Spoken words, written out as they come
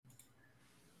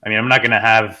I mean, I'm not going to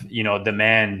have, the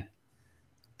man,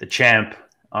 the champ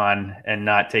on and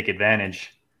not take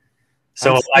advantage.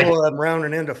 So I'm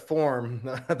rounding into form.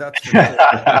 That's for sure.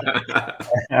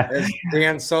 As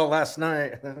Dan saw last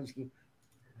night.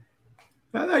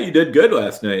 I thought you did good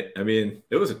last night. I mean,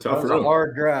 it was a tough room. A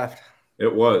hard draft.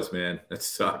 It was, man. That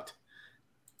sucked.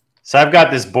 So I've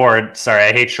got this board. Sorry,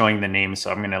 I hate showing the names,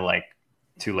 so I'm going to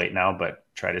too late now, but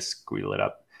try to squeal it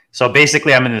up. So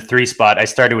basically I'm in the 3 spot. I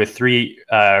started with 3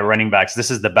 running backs.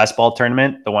 This is the best ball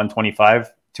tournament, the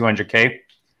 125, 200K.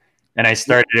 And I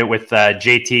started it with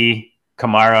JT,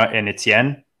 Kamara, and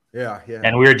Etienne. Yeah.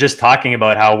 And we were just talking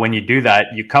about how when you do that,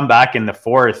 you come back in the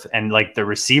 4th and the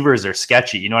receivers are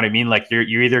sketchy. You know what I mean?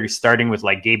 You're either starting with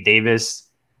Gabe Davis,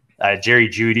 Jerry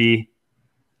Jeudy.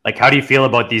 How do you feel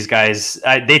about these guys?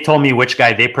 They told me which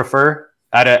guy they prefer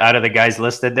out of the guys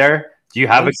listed there. Do you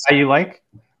have a guy you like?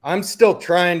 I'm still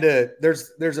trying to.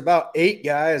 There's about 8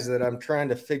 guys that I'm trying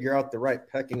to figure out the right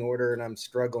pecking order, and I'm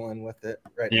struggling with it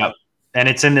right now. And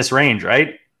it's in this range,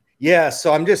 right? Yeah,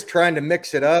 so I'm just trying to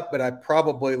mix it up, but I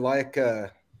probably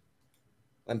I'm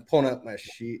pulling up my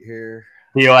sheet here.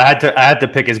 I had to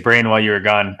pick his brain while you were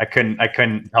gone. I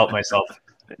couldn't help myself.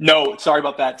 No, sorry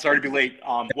about that. Sorry to be late.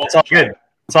 It's all good.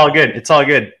 It's all good. It's all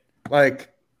good. I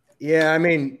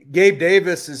mean, Gabe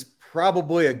Davis is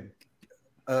probably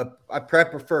I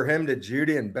prefer him to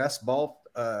Jeudy and best ball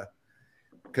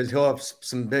because he'll have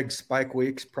some big spike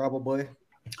weeks probably.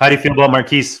 How do you feel about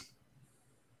Marquise?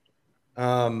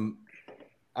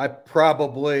 I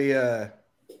probably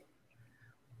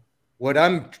what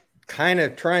I'm kind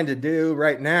of trying to do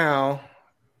right now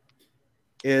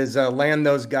is land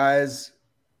those guys,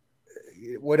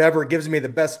 whatever gives me the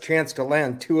best chance to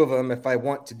land 2 of them if I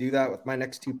want to do that with my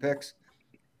next 2 picks.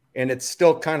 And it's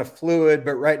still kind of fluid,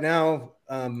 but right now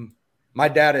my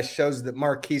data shows that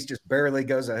Marquise just barely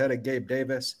goes ahead of Gabe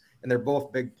Davis, and they're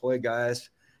both big play guys.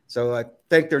 So I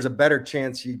think there's a better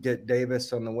chance you get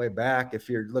Davis on the way back if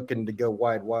you're looking to go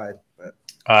wide. But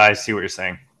I see what you're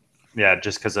saying. Yeah,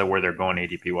 just because of where they're going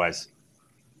ADP wise.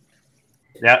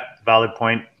 Yeah, valid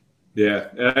point. Yeah,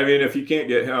 I mean, if you can't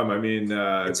get him, I mean,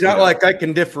 it's not like I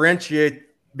can differentiate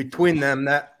between them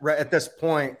that right at this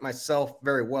point myself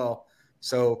very well.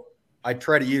 So I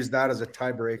try to use that as a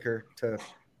tiebreaker to,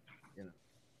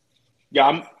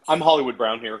 Yeah, I'm Hollywood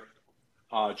Brown here,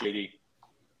 JD.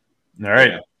 All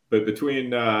right. Yeah. But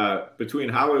between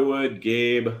Hollywood,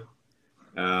 Gabe,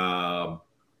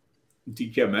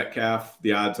 DK Metcalf,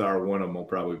 the odds are one of them will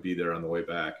probably be there on the way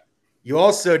back. You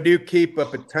also do keep a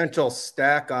potential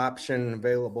stack option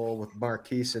available with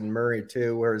Marquise and Murray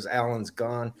too, whereas Allen's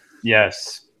gone.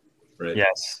 Yes. Right.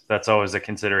 Yes, that's always a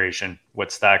consideration.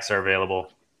 What stacks are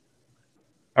available.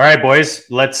 All right, boys.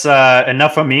 Let's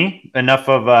enough of me. Enough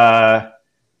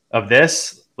of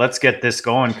this. Let's get this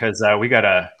going because we got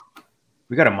a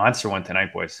monster one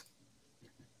tonight, boys.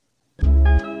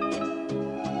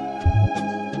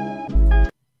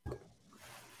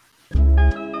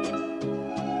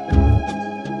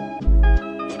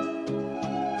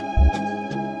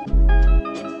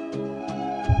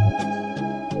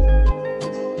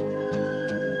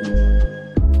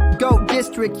 Go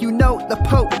district, you know the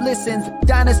Pope listens.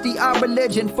 Dynasty, our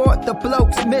religion, for the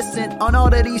blokes missing. On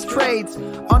all of these trades,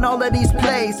 on all of these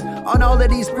plays, on all of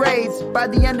these grades. By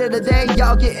the end of the day,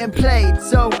 y'all getting played.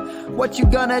 So, what you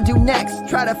gonna do next?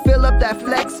 Try to fill up that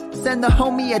flex? Send the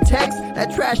homie a text?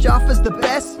 That trash offer's the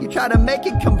best? You try to make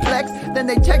it complex, then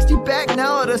they text you back.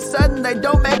 Now all of a sudden they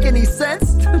don't make any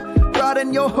sense.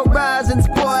 Broaden your horizons,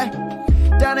 boy.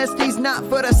 Dynasty's not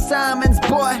for the Simons,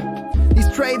 boy. These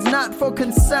trades not for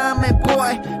consignment,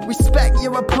 boy. Respect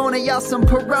your opponent, y'all some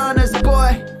piranhas,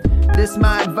 boy. This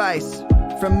my advice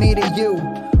from me to you.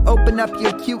 Open up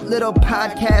your cute little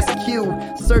podcast queue.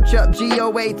 Search up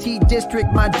GOAT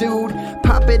District, my dude.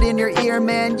 Pop it in your ear,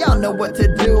 man. Y'all know what to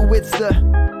do. It's the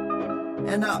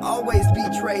and I always be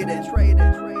traded.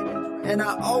 And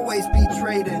I always be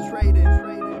traded.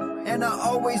 And I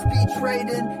always be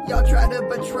trading. Y'all try to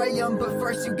betray them, but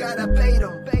first you gotta bait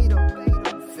them.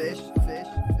 Fish.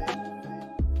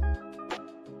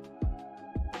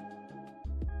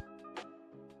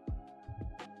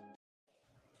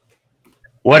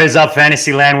 What is up,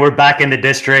 Fantasyland? We're back in the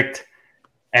district,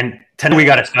 and tonight we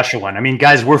got a special one. I mean,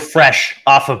 guys, we're fresh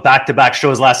off of back-to-back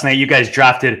shows last night. You guys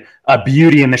drafted a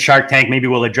beauty in the Shark Tank. Maybe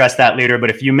we'll address that later, but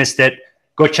if you missed it,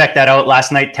 go check that out.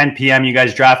 Last night, 10 p.m., you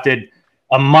guys drafted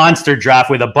a monster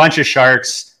draft with a bunch of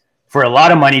sharks for a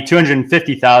lot of money,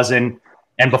 $250,000.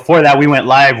 And before that, we went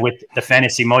live with the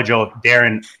Fantasy Mojo,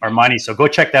 Darren Armani. So go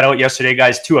check that out yesterday,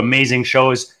 guys. 2 amazing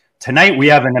shows. Tonight, we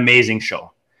have an amazing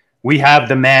show. we have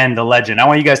the man, the legend. I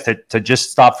want you guys to just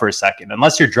stop for a second.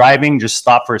 Unless you're driving, just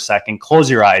stop for a second. Close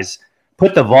your eyes.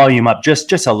 Put the volume up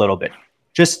just a little bit.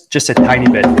 Just a tiny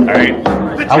bit. All right.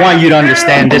 I want you to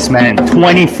understand this man.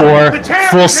 24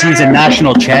 full season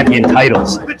national champion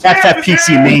titles.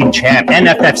 FFPC main champ.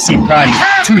 NFFC prime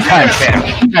 2-time champ.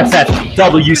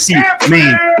 FFWC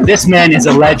main. This man is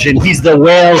a legend. He's the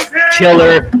whale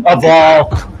killer of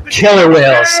all killer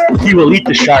whales. He will eat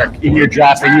the shark in your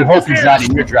draft, and you hope he's not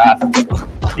in your draft.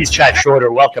 He's Chad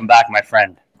Schroeder. Welcome back, my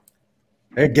friend.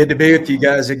 Hey, good to be with you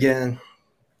guys again.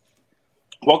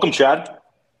 Welcome, Chad.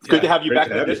 It's good to have you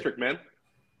back in the district, man.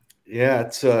 Yeah,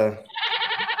 it's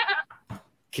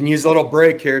can use a little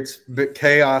break here. It's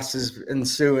chaos is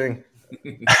ensuing.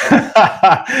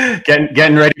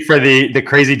 Getting ready for the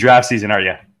crazy draft season, are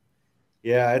you?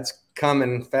 Yeah, it's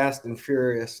coming fast and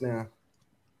furious now.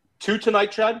 2 tonight,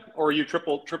 Chad, or are you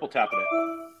triple tapping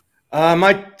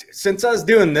it? Since I was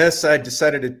doing this, I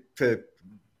decided to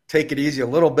take it easy a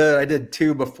little bit. I did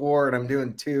 2 before, and I'm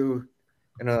doing 2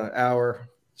 in an hour.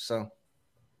 So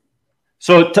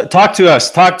talk to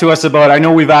us about, I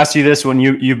know we've asked you this when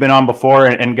you've been on before,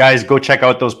 and guys, go check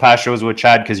out those past shows with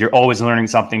Chad because you're always learning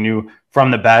something new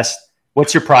from the best.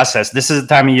 What's your process? This is the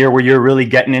time of year where you're really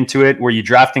getting into it. Were you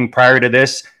drafting prior to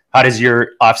this? How does your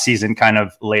off season kind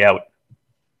of lay out?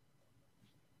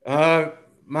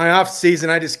 My off season,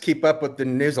 I just keep up with the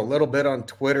news a little bit on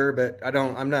Twitter, but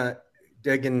I'm not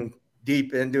digging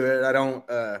deep into it. I don't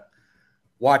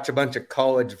watch a bunch of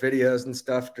college videos and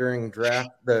stuff during draft,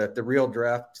 the real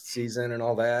draft season and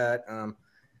all that. And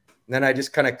then I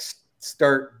just kind of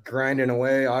start grinding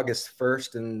away August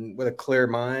 1st and with a clear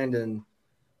mind and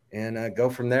go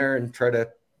from there and try to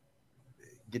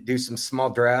do some small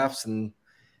drafts and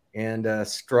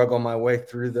struggle my way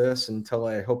through this until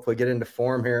I hopefully get into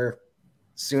form here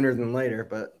sooner than later.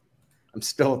 But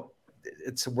it's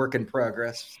a work in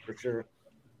progress for sure.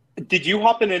 Did you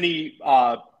hop in any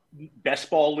best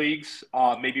ball leagues,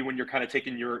 maybe when you're kind of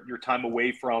taking your time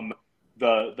away from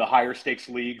the higher stakes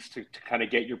leagues to kind of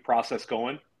get your process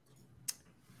going?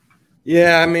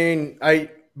 Yeah, I mean,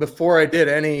 before I did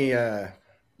any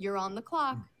you're on the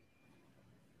clock.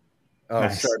 Oh,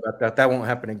 nice. Sorry about that. That won't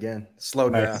happen again. Slow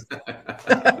down.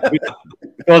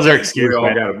 Those are excuses. We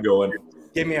all got them going.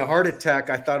 Gave me a heart attack.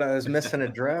 I thought I was missing a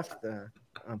draft. Yeah,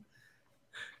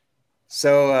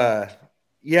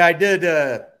 I did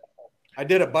a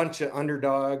bunch of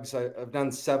underdogs. I've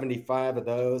done 75 of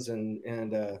those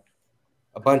and a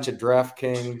bunch of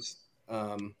DraftKings,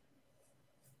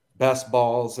 best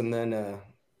balls. And then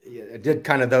I did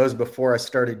kind of those before I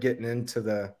started getting into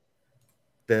the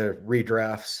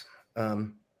redrafts,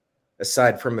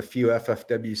 aside from a few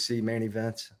FFWC main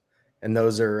events. And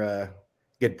those are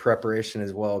good preparation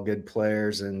as well, good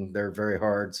players, and they're very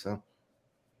hard. So.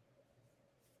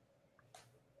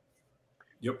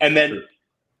 Yep. And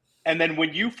then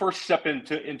when you first step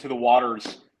into the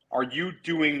waters, are you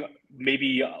doing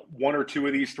maybe 1 or 2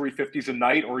 of these 350s a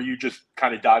night, or are you just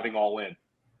kind of diving all in?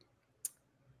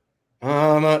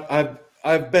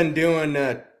 I've been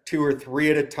doing 2 or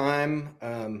 3 at a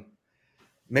time.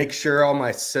 Make sure all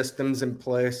my systems in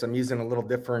place. I'm using a little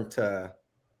different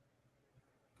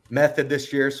method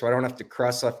this year, so I don't have to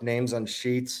cross off names on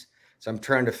sheets. So I'm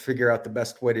trying to figure out the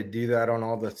best way to do that on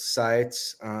all the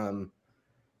sites.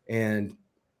 And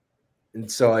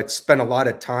so I spent a lot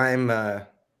of time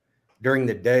during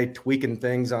the day tweaking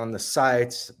things on the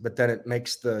sites, but then it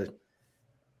makes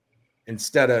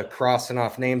instead of crossing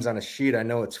off names on a sheet, I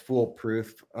know it's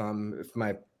foolproof if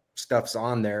my stuff's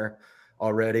on there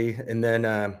already. And then,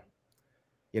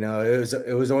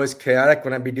 it was always chaotic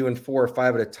when I'd be doing 4 or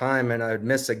 5 at a time and I'd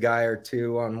miss a guy or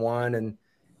 2 on one. And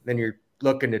then you're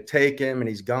looking to take him and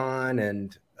he's gone.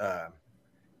 And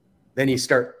then you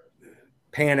start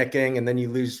panicking and then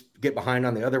you get behind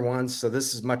on the other ones. So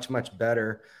this is much, much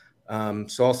better.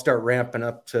 So I'll start ramping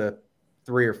up to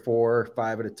 3 or 4 or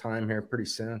 5 at a time here pretty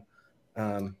soon.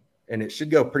 And it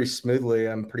should go pretty smoothly.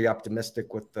 I'm pretty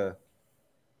optimistic with the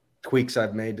tweaks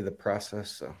I've made to the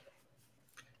process. So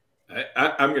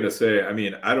I'm going to say, I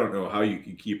mean, I don't know how you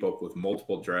can keep up with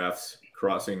multiple drafts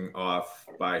crossing off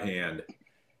by hand.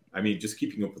 I mean, just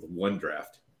keeping up with one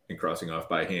draft and crossing off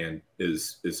by hand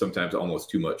is sometimes almost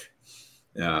too much.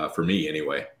 For me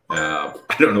anyway. I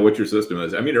don't know what your system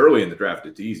is. I mean, early in the draft,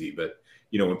 it's easy, but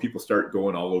when people start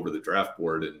going all over the draft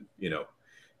board and,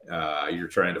 you're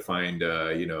trying to find,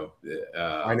 I know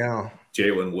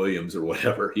Jalen Williams or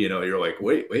whatever, you're like,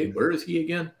 wait, where is he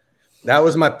again? That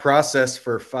was my process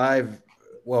for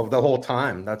the whole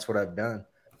time. That's what I've done.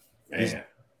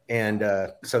 And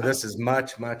so this is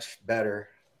much, much better.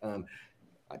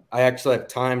 I actually have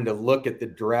time to look at the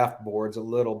draft boards a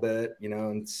little bit,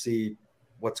 and see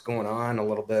what's going on a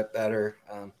little bit better.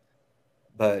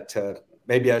 But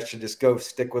maybe I should just go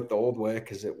stick with the old way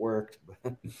because it worked.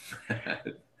 I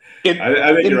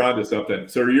think you're onto something.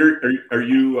 So are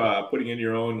you putting in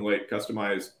your own like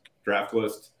customized draft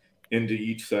list into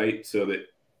each site so that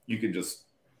you can just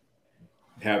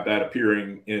have that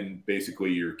appearing in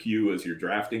basically your queue as you're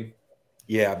drafting?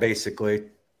 Yeah, basically.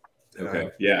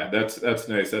 Okay. Yeah, that's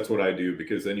nice. That's what I do,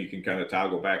 because then you can kind of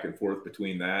toggle back and forth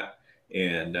between that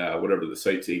and whatever the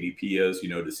site's ADP is,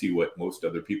 to see what most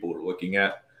other people are looking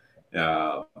at.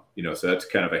 So that's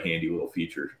kind of a handy little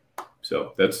feature.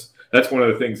 So that's one of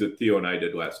the things that Theo and I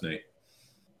did last night.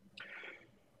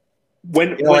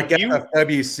 When like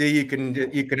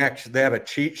FWC, you can actually, they have a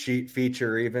cheat sheet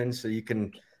feature even, so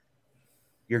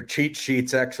your cheat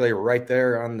sheet's actually right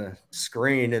there on the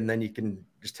screen, and then you can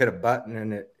just hit a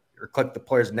button or click the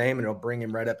player's name and it'll bring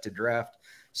him right up to draft.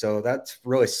 So that's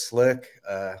really slick.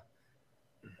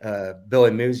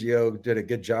 Billy Muzio did a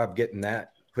good job getting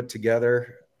that put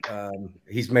together.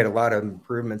 He's made a lot of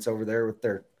improvements over there with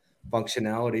their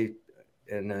functionality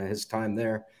in his time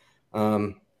there.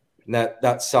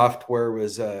 That software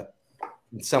was in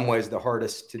some ways the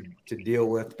hardest to deal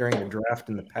with during the draft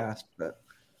in the past, but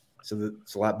so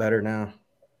it's a lot better now.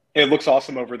 It looks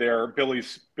awesome over there.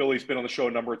 Billy's been on the show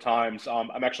a number of times.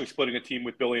 I'm actually splitting a team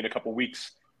with Billy in a couple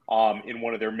weeks in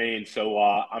one of their mains, so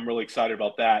I'm really excited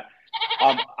about that.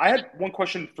 I had one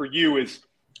question for you. Is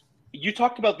you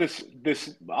talked about this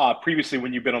previously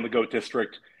when you've been on the GOAT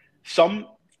District. Some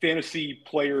fantasy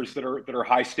players that are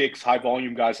high stakes, high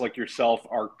volume guys like yourself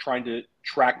are trying to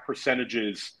track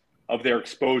percentages of their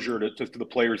exposure to the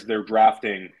players they're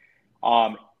drafting.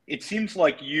 It seems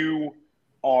like you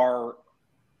are.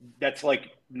 That's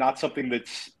like not something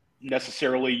that's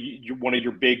necessarily one of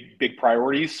your big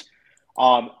priorities.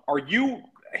 Are you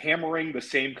hammering the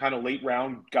same kind of late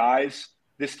round guys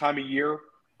this time of year?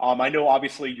 I know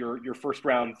obviously your first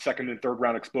round, second and third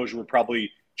round exposure would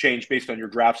probably change based on your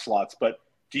draft slots, but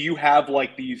do you have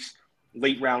like these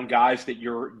late round guys that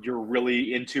you're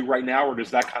really into right now, or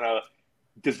does that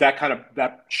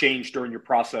change during your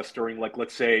process during, like,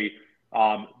 let's say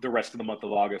the rest of the month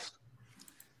of August?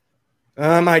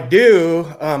 I do.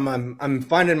 I'm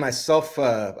finding myself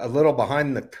a little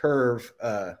behind the curve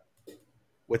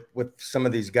with some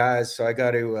of these guys, so I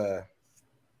got to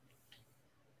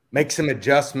make some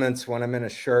adjustments when I'm in a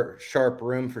sharp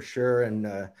room for sure,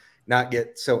 and not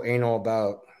get so anal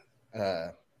about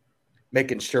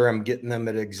making sure I'm getting them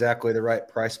at exactly the right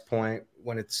price point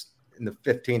when it's in the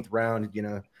 15th round.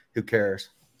 Who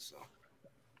cares? So,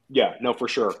 yeah, no, for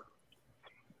sure.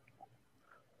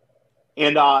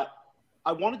 And I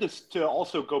wanted to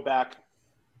also go back.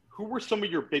 Who were some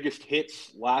of your biggest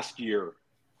hits last year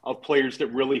of players that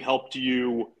really helped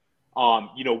you,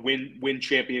 win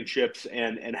championships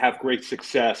and have great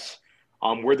success?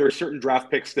 Were there certain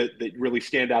draft picks that really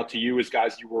stand out to you as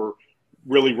guys you were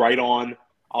really right on?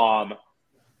 I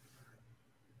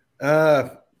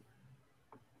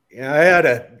had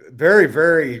a very,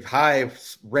 very high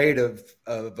rate of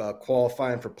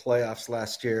qualifying for playoffs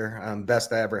last year.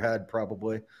 Best I ever had,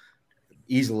 probably.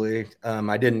 Easily.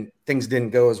 Things didn't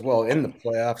go as well in the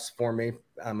playoffs for me.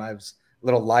 I was a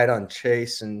little light on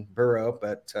Chase and Burrow,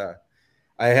 but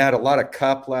I had a lot of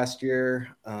Cup last year.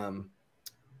 And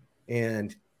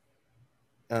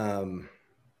I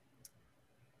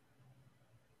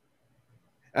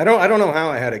don't know how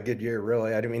I had a good year,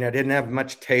 really. I mean, I didn't have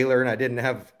much Taylor, and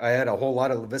I had a whole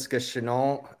lot of Laviska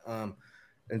Shenault.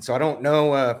 And so I don't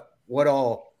know what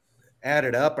all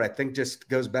added up, but I think just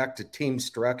goes back to team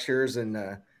structures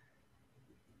and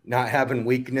not having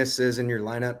weaknesses in your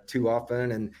lineup too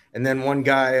often. And then one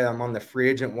guy on the free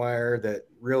agent wire that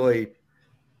really,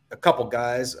 a couple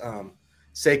guys,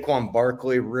 Saquon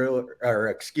Barkley,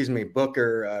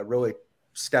 Booker really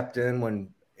stepped in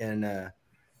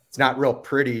it's not real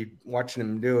pretty watching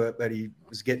him do it, but he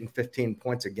was getting 15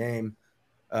 points a game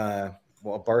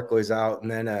while Barkley's out. And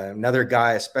then another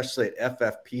guy, especially at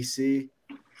FFPC,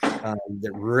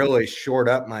 that really shored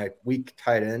up my weak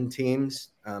tight end teams.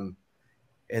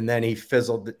 And then he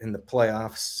fizzled in the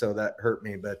playoffs, so that hurt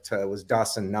me. But it was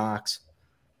Dawson Knox.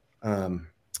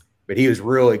 But he was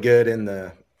really good in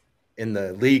the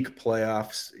league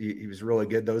playoffs. He was really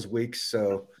good those weeks.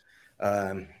 So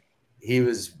he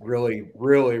was really,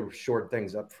 really shored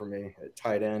things up for me at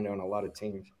tight end on a lot of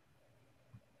teams.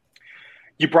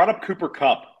 You brought up Cooper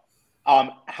Kupp.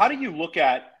 How do you look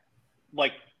at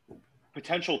like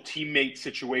potential teammate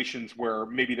situations where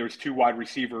maybe there's two wide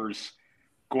receivers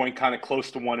going kind of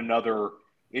close to one another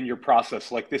in your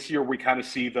process? Like this year, we kind of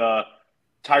see the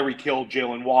Tyreek Hill,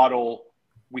 Jalen Waddle.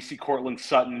 We see Cortland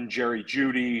Sutton, Jerry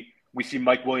Jeudy. We see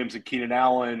Mike Williams and Keenan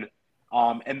Allen.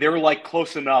 And they're like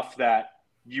close enough that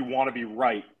you want to be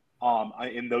right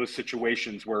in those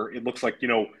situations where it looks like,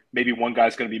 maybe one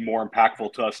guy's going to be more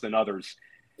impactful to us than others.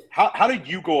 How do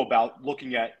you go about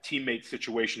looking at teammate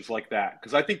situations like that?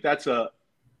 Because I think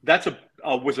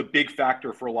was a big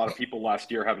factor for a lot of people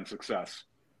last year having success.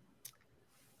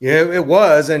 Yeah, it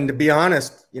was. And to be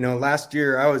honest, last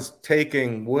year I was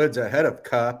taking Woods ahead of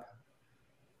Kupp.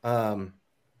 And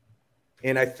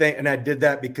I did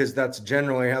that because that's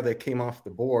generally how they came off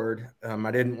the board.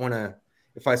 I didn't want to,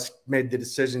 if I made the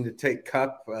decision to take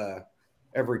Kupp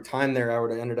every time there, I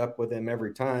would have ended up with him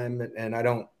every time. And I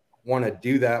don't want to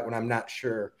do that when I'm not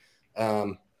sure.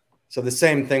 So the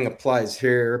same thing applies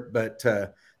here, but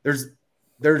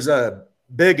there's a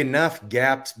big enough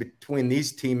gaps between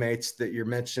these teammates that you're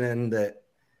mentioning that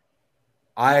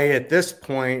I, at this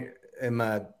point, am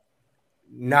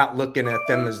not looking at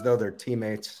them as though they're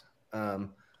teammates,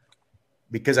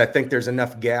 because I think there's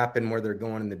enough gap in where they're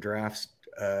going in the drafts.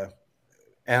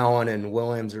 Allen and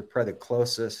Williams are probably the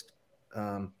closest.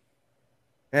 And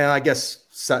I guess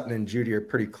Sutton and Jeudy are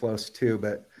pretty close too.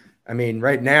 But, I mean,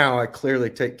 right now I clearly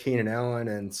take Keenan Allen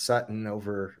and Sutton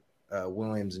over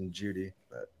Williams and Jeudy.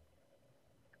 But.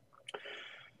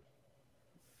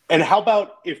 And how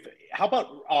about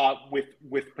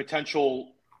with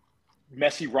potential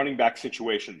messy running back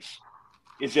situations?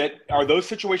 Are those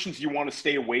situations you want to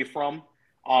stay away from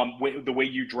the way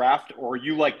you draft, or are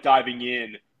you like diving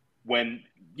in when,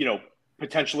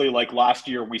 potentially like last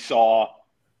year we saw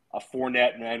a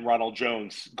Fournette and Ronald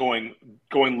Jones going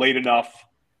late enough,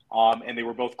 and they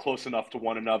were both close enough to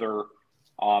one another.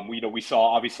 We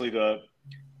saw obviously the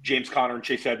James Conner and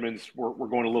Chase Edmonds were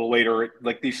going a little later,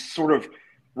 like these sort of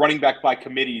running back by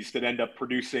committees that end up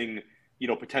producing,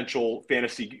 potential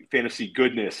fantasy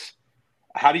goodness.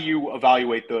 How do you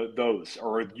evaluate those?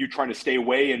 Or are you trying to stay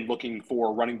away and looking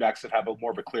for running backs that have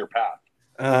more of a clear path?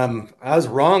 I was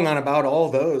wrong on about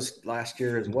all those last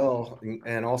year as well,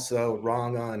 and also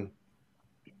wrong on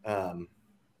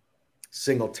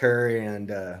Singletary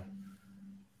and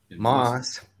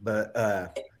Moss. But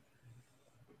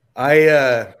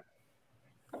I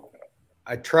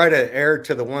try to err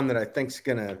to the one that I think is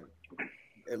going to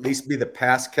at least be the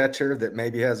pass catcher that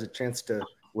maybe has a chance to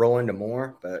roll into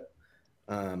more. But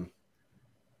those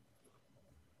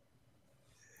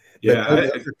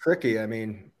are tricky. I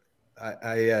mean,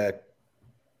 I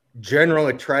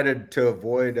generally try to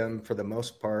avoid them for the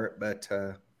most part, but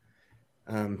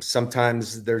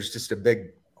sometimes there's just a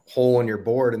big hole in your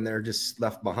board and they're just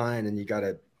left behind, and you got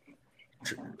to.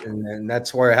 And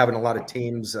that's where having a lot of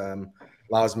teams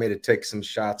allows me to take some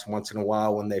shots once in a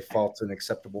while when they fall to an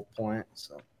acceptable point.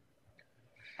 So,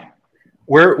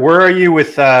 where are you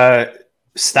with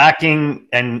stacking?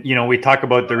 And we talk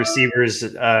about the receivers.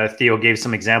 Theo gave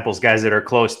some examples, guys that are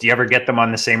close. Do you ever get them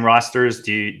on the same rosters?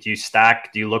 Do you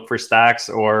stack? Do you look for stacks,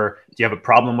 or do you have a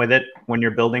problem with it when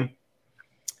you're building?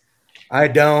 I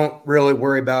don't really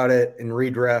worry about it in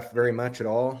redraft very much at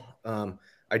all.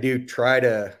 I do try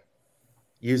to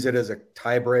use it as a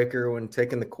tiebreaker when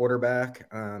taking the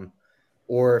quarterback,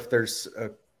 or if there's a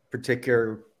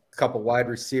particular couple wide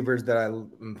receivers that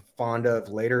I'm fond of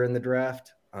later in the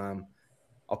draft.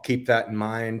 I'll keep that in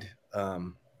mind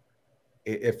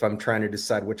if I'm trying to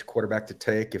decide which quarterback to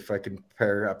take, if I can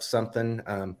pair up something.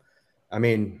 I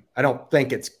mean, I don't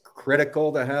think it's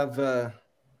critical to have a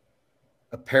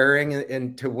pairing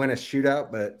and to win a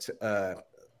shootout, but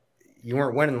you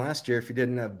weren't winning last year if you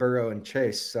didn't have Burrow and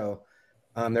Chase. So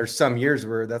there's some years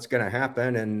where that's going to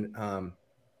happen, and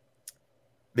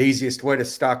the easiest way to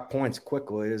stock points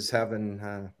quickly is having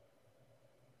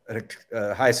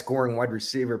a high-scoring wide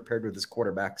receiver paired with his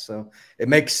quarterback. So it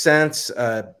makes sense.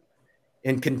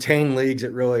 In contained leagues,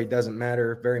 it really doesn't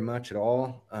matter very much at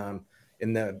all.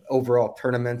 In the overall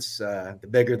tournaments, the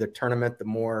bigger the tournament, the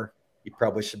more you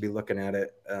probably should be looking at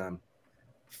it.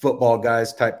 Football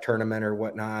guys type tournament or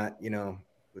whatnot,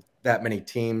 with that many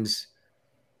teams,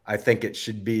 I think it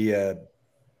should be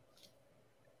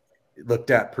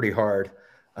looked at pretty hard.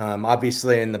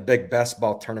 Obviously, in the big best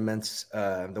ball tournaments,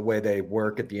 the way they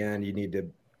work at the end, you need to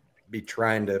be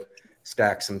trying to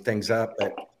stack some things up,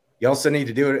 but you also need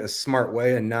to do it a smart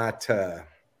way and not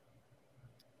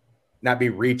be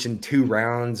reaching 2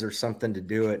 rounds or something to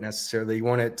do it necessarily. You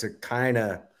want it to kind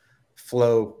of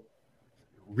flow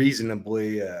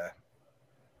reasonably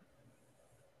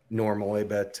normally,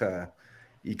 but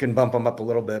you can bump them up a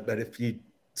little bit. But if you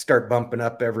start bumping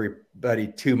up everybody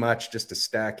too much just to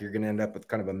stack, you're going to end up with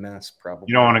kind of a mess probably.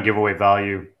 You don't want to give away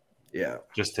value. Yeah.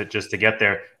 Just to get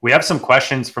there. We have some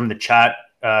questions from the chat.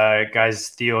 guys,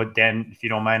 Theo, Dan, if you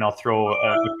don't mind, I'll throw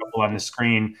a couple on the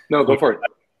screen. No, go for it.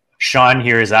 Sean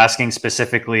here is asking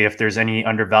specifically if there's any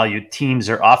undervalued teams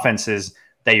or offenses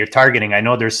that you're targeting. I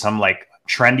know there's some like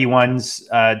trendy ones,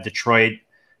 Detroit,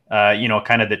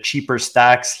 kind of the cheaper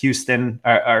stacks, Houston.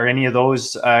 Are any of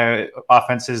those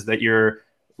offenses that you're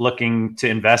looking to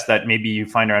invest that maybe you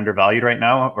find are undervalued right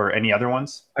now, or any other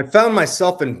ones? I found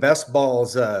myself in best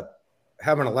balls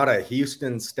having a lot of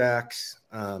Houston stacks.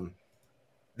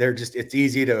 It's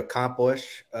easy to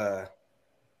accomplish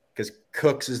because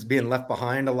Cooks is being left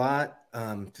behind a lot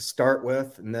to start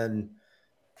with. And then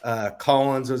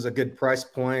Collins was a good price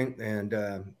point,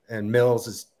 and Mills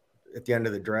is at the end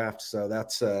of the draft. So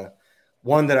that's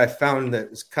one that I found that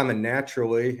was coming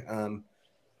naturally.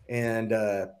 And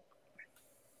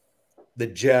the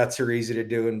Jets are easy to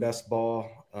do in best ball.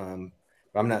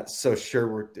 I'm not so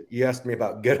sure. You asked me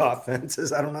about good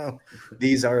offenses. I don't know.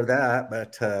 These are that,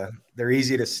 but they're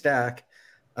easy to stack.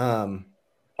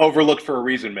 Overlooked for a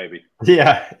reason, maybe.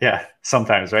 Yeah.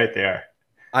 Sometimes, right? They are.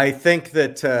 I think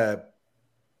that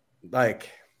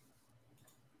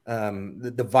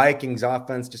the Vikings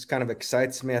offense just kind of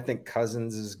excites me. I think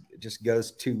Cousins just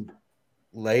goes too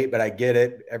late, but I get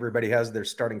it. Everybody has their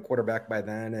starting quarterback by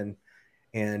then,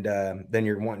 and then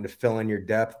you're wanting to fill in your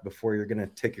depth before you're going to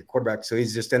take your quarterback. So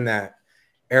he's just in that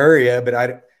area,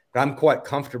 but I'm quite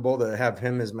comfortable to have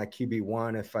him as my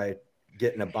QB1 if I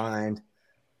get in a bind.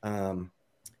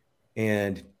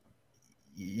 And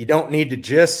you don't need to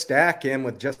just stack him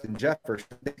with Justin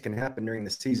Jefferson. It can happen during the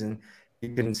season.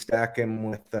 You can stack him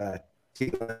with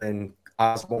Thielen and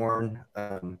Osborne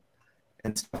and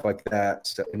stuff like that.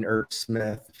 So, and Irv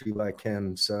Smith, if you like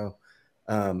him. So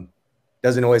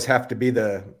doesn't always have to be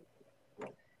the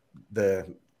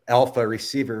alpha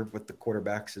receiver with the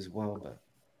quarterbacks as well. But.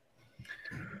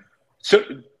 So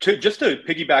just to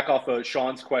piggyback off of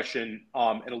Sean's question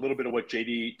and a little bit of what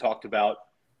JD talked about,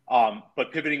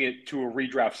 but pivoting it to a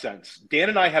redraft sense, Dan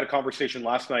and I had a conversation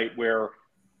last night where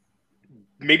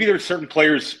maybe there's certain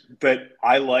players that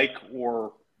I like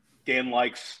or Dan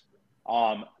likes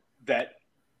that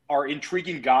are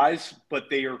intriguing guys, but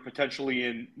they are potentially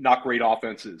in not great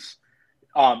offenses.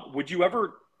 Would you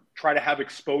ever try to have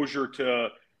exposure to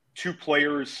two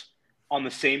players on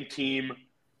the same team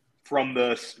from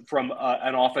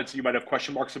an offense you might have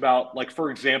question marks about? Like, for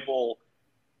example,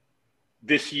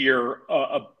 this year,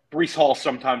 Breece Hall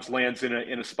sometimes lands in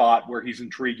a spot where he's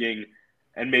intriguing,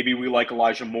 and maybe we like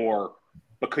Elijah Moore.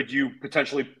 But could you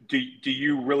potentially do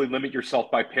you really limit yourself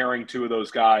by pairing two of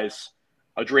those guys,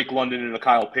 a Drake London and a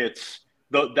Kyle Pitts,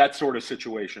 that sort of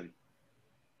situation?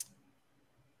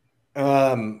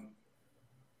 I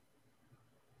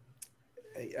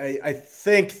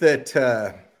think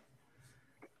that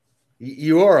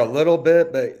you are a little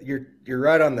bit, but you're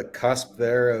right on the cusp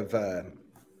there of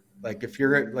like if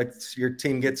you're like your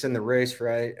team gets in the race,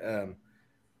 right?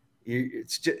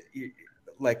 It's just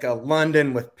like a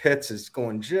London with Pitts is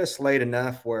going just late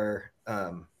enough where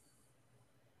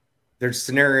there's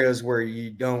scenarios where you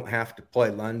don't have to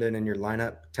play London in your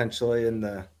lineup potentially in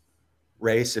the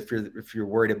race if you're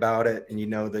worried about it and you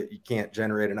know that you can't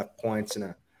generate enough points in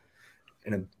a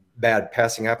bad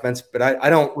passing offense. But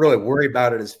I don't really worry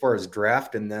about it as far as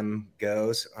drafting them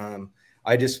goes.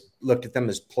 I just looked at them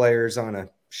as players on a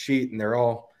sheet, and they're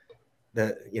all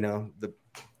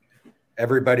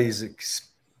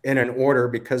everybody's in an order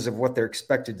because of what they're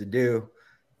expected to do.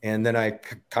 And then I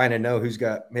kind of know who's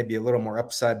got maybe a little more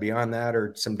upside beyond that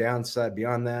or some downside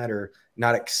beyond that or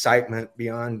not excitement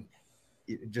beyond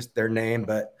just their name.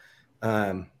 But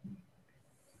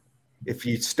if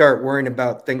you start worrying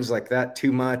about things like that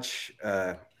too much,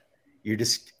 I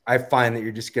find that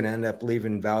you're just going to end up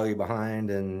leaving value behind.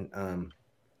 And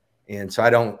so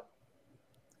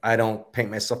I don't paint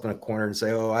myself in a corner and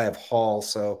say, oh, I have Hall,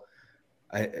 so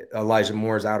Elijah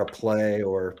Moore's out of play,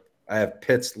 or I have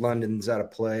Pitts, London's out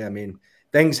of play. I mean,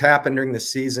 things happen during the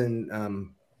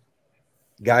season.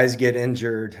 Guys get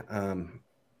injured.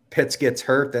 Pitts gets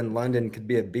hurt, then London could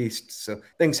be a beast. So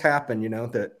things happen,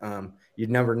 that you'd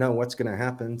never know what's going to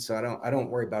happen. So I don't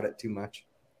worry about it too much.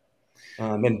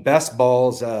 In best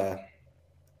balls, I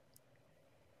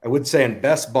would say in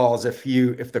best balls, if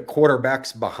the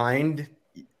quarterback's behind,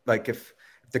 like if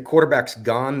the quarterback's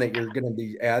gone, that you're going to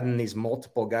be adding these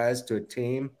multiple guys to a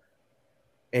team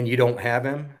and you don't have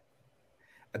him,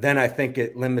 then I think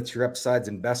it limits your upsides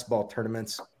in best ball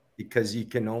tournaments because you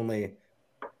can only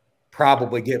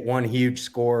probably get one huge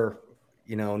score,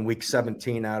 in week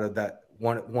 17 out of that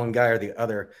one guy or the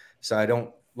other. So I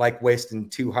don't like wasting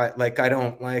too high. Like I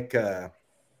don't like,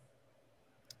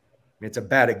 it's a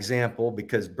bad example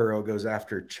because Burrow goes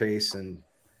after Chase and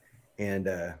and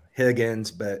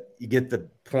Higgins, but you get the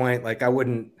point. Like I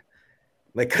wouldn't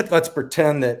let's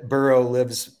pretend that Burrow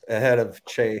lives ahead of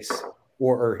Chase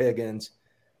or Higgins.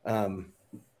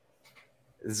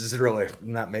 This is really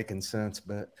not making sense,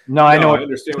 but No, I know. I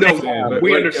understand what you're saying. But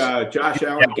we like understand. Josh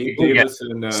Allen, Gabe Davis,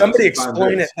 and somebody Stephon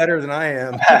explain Diggs. it better than I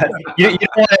am.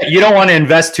 You don't want to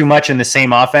invest too much in the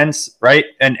same offense, right?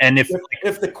 And if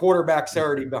the quarterback's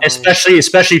already behind,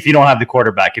 especially if you don't have the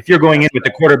quarterback. If you're going in with the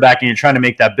quarterback and you're trying to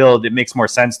make that build, it makes more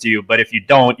sense to you. But if you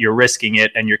don't, you're risking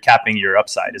it and you're capping your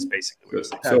upside. Is basically what you're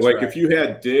saying. So like if you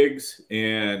had Diggs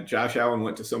and Josh Allen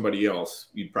went to somebody else,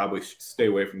 you'd probably stay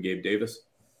away from Gabe Davis.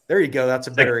 There you go. That's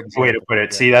a better example. Way to put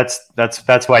it. Yeah. See,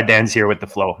 that's why Dan's here with the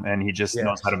flow, and he just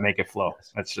knows how to make it flow.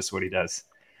 That's just what he does.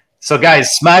 So,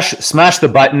 guys, smash the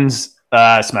buttons,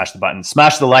 smash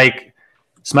the like,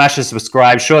 smash the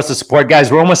subscribe, show us the support,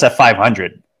 guys. We're almost at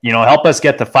 500. Help us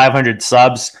get to 500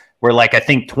 subs. We're like I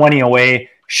think 20 away.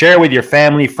 Share with your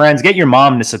family, friends. Get your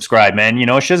mom to subscribe, man. She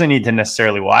doesn't need to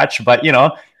necessarily watch, but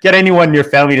get anyone in your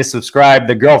family to subscribe.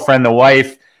 The girlfriend, the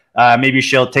wife. Maybe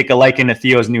she'll take a liking to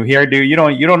Theo's new hairdo. You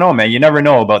don't know, man. You never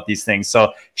know about these things.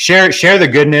 So share the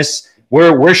goodness.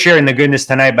 We're sharing the goodness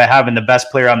tonight by having the best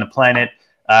player on the planet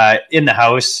in the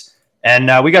house.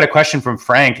 And we got a question from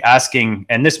Frank asking,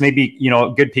 and this may be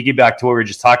good piggyback to what we were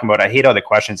just talking about. I hate how the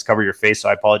questions cover your face, so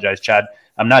I apologize, Chad.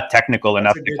 I'm not technical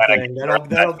enough to kind of.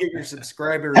 That'll get your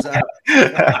subscribers up.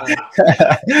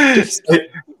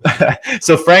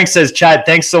 So Frank says, Chad,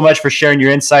 thanks so much for sharing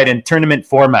your insight in tournament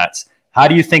formats. How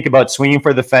do you think about swinging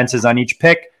for the fences on each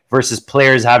pick versus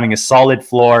players having a solid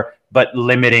floor but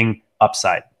limiting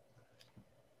upside?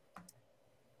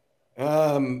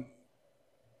 I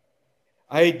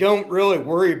don't really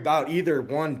worry about either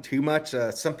one too much.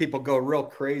 Some people go real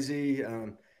crazy.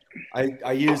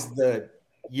 I use the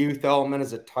youth element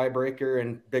as a tiebreaker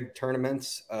in big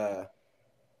tournaments. The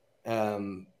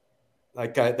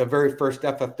very first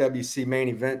FFWC main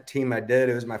event team I did,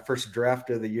 it was my first draft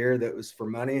of the year that was for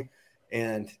money.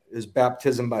 And it was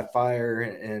baptism by fire.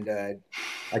 And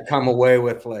I come away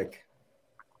with like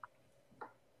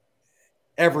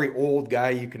every old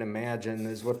guy you can imagine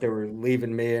is what they were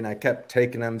leaving me. And I kept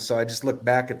taking them. So I just look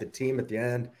back at the team at the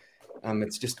end.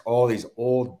 It's just all these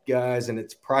old guys. And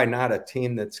it's probably not a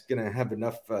team that's going to have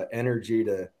enough energy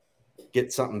to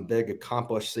get something big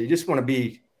accomplished. So you just want to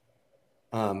be,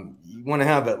 you want to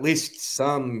have at least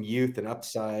some youth and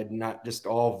upside, not just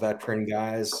all veteran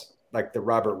guys like the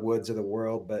Robert Woods of the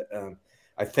world. But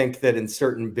I think that in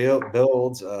certain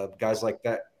builds, guys like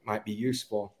that might be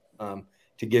useful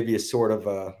to give you sort of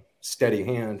a steady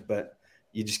hand, but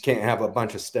you just can't have a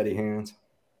bunch of steady hands.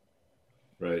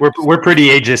 Right. We're pretty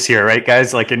ageist here, right,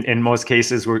 guys? Like in most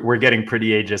cases, we're getting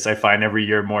pretty ageist. I find every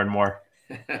year more and more.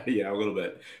 Yeah, a little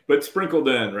bit, but sprinkled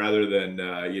in rather than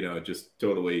just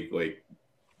totally like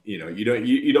you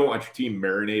don't want your team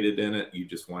marinated in it. You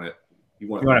just want it. You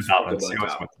want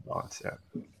to balance. Yeah.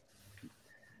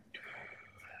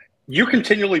 You're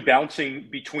continually bouncing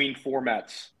between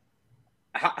formats.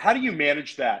 How do you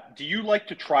manage that? Do you like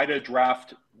to try to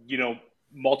draft,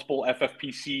 multiple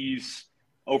FFPCs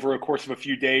over a course of a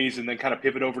few days and then kind of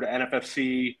pivot over to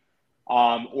NFFC?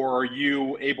 Or are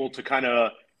you able to kind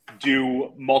of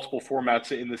do multiple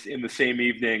formats in the same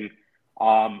evening,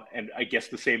 and I guess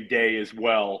the same day as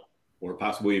well? Or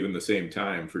possibly even the same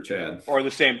time for Chad. Or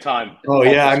the same time. Oh,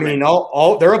 yeah. I mean,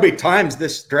 there'll be times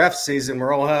this draft season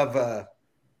where I'll have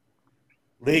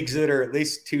leagues that are at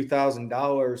least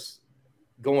 $2,000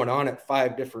 going on at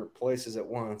 5 different places at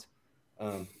once.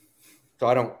 So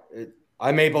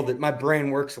I'm able to, my brain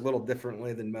works a little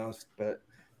differently than most, but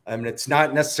I mean, it's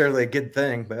not necessarily a good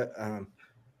thing, but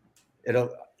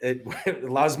it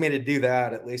allows me to do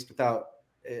that at least without,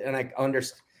 and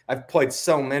I've played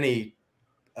so many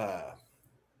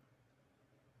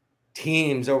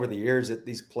teams over the years at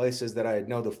these places that I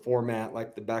know the format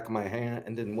like the back of my hand,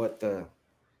 and then what the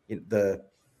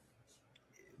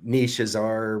niches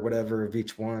are or whatever of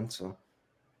each one. So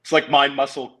it's like mind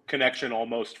muscle connection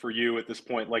almost for you at this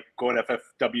point, like going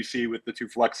FFWC with the 2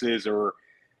 flexes or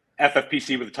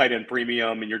FFPC with a tight end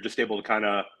premium, and you're just able to kind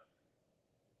of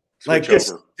switch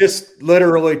over. Just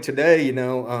literally today,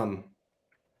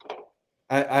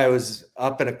 I was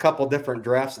up in a couple different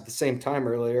drafts at the same time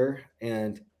earlier,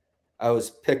 and I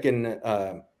was picking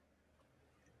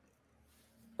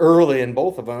early in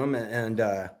both of them.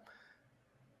 And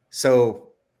so,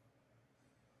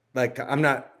 like, I'm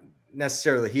not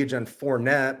necessarily huge on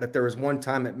Fournette, but there was one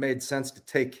time it made sense to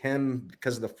take him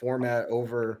because of the format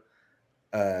over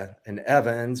an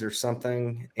Evans or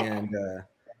something. And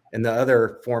in the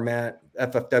other format,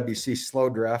 FFWC slow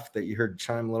draft that you heard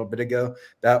chime a little bit ago,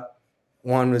 that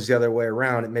one was the other way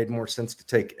around, it made more sense to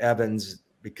take Evans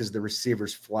because the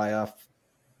receivers fly off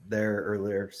there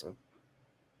earlier. So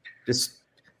just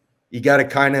you got to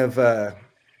kind of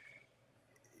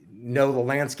know the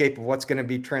landscape of what's going to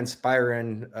be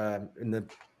transpiring in the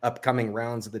upcoming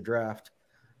rounds of the draft.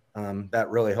 That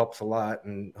really helps a lot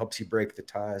and helps you break the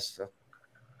ties. So.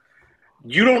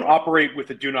 You don't operate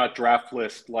with a do not draft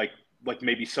list like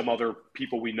maybe some other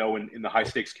people we know in the high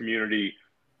stakes community,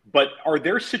 but are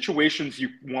there situations you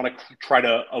want to try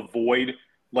to avoid,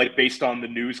 like based on the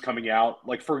news coming out?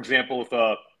 Like, for example, if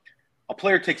a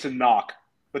player takes a knock,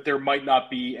 but there might not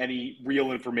be any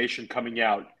real information coming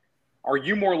out, are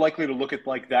you more likely to look at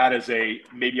like that as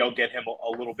maybe I'll get him a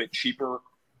little bit cheaper,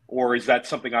 or is that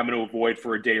something I'm going to avoid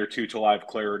for a day or two till I have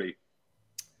clarity?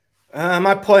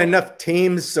 I play enough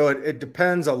teams, so it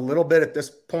depends a little bit at this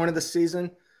point of the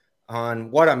season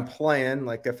on what I'm playing.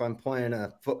 Like if I'm playing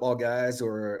a football guys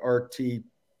or RT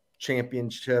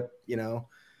championship,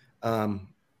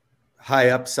 high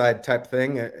upside type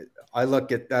thing, I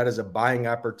look at that as a buying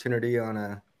opportunity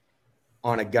on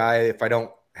a guy if I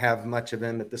don't have much of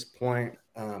him at this point.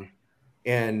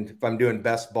 And if I'm doing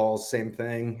best balls, same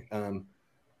thing.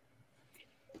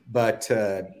 But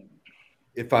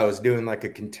if I was doing like a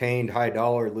contained high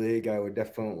dollar league, I would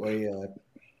definitely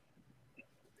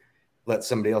let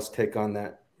somebody else take on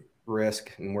that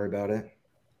risk and worry about it.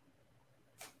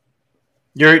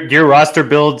 Your roster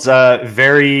builds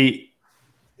very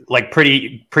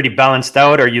pretty balanced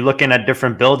out. Are you looking at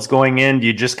different builds going in? Do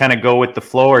you just kind of go with the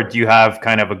flow, or do you have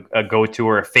kind of a go-to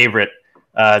or a favorite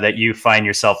that you find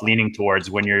yourself leaning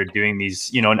towards when you're doing these,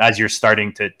 as you're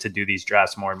starting to do these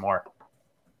drafts more and more?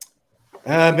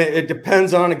 It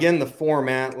depends on, again, the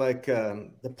format, like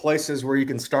the places where you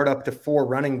can start up to 4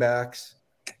 running backs.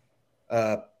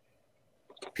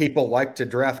 People like to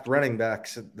draft running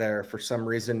backs there for some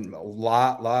reason, a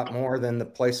lot more than the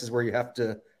places where you have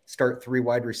to start 3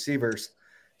 wide receivers.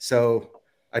 So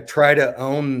I try to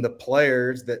own the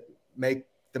players that make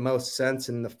the most sense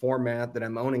in the format that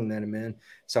I'm owning them in.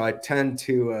 So I tend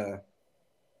to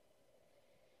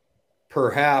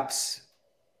perhaps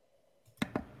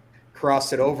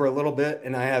cross it over a little bit,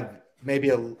 and I have maybe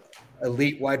a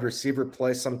elite wide receiver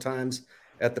play sometimes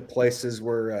at the places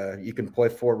where you can play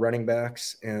 4 running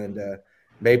backs, and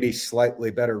maybe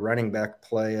slightly better running back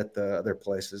play at the other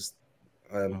places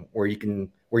where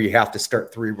you have to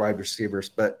start 3 wide receivers.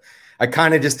 But I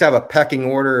kind of just have a pecking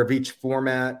order of each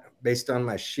format based on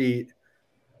my sheet,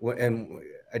 and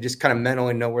I just kind of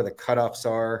mentally know where the cutoffs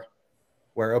are,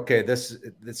 where, okay,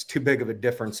 it's too big of a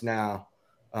difference now.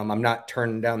 I'm not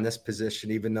turning down this position,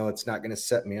 even though it's not going to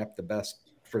set me up the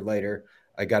best for later.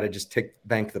 I got to just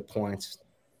bank the points.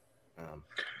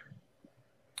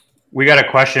 We got a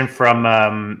question from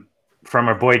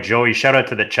our boy Joey. Shout out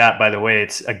to the chat, by the way.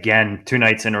 It's again 2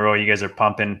 nights in a row. You guys are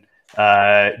pumping.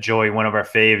 Joey, one of our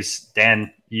faves.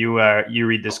 Dan, you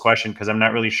read this question because I'm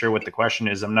not really sure what the question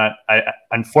is.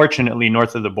 Unfortunately,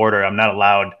 north of the border, I'm not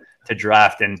allowed to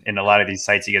draft in a lot of these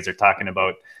sites you guys are talking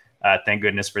about. Thank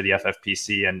goodness for the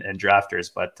FFPC and drafters,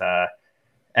 but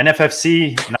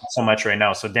NFFC, not so much right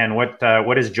now. So Dan,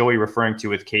 what is Joey referring to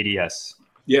with KDS?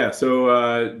 Yeah,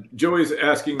 so Joey's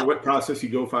asking what process you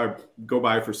go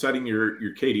by for setting your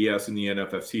KDS in the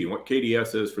NFFC. And what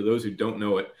KDS is, for those who don't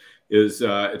know it, is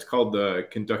it's called the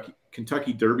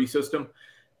Kentucky Derby system,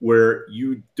 where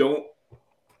you don't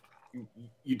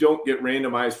get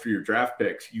randomized for your draft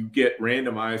picks. You get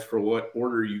randomized for what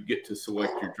order you get to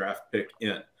select your draft pick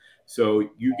in. So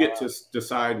you get to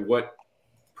decide what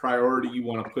priority you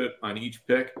want to put on each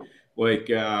pick. Like,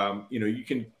 you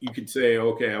can say,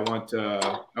 okay, I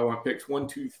want picks 1,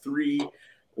 2, 3,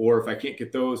 or if I can't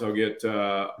get those, I'll get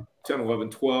 10,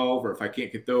 11, 12, or if I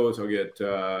can't get those, I'll get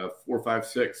 4, 5,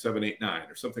 6, 7, 8, 9,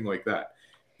 or something like that.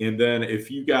 And then if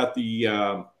the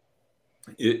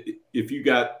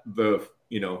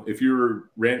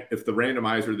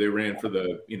randomizer they ran for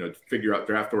the, to figure out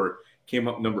draft order came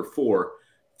up number 4,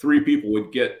 3 people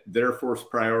would get their first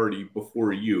priority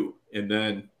before you. And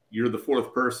then you're the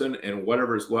 4th person, and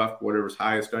whatever's left, whatever's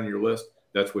highest on your list,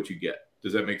 that's what you get.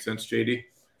 Does that make sense, JD?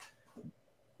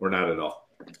 Or not at all?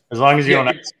 As long as you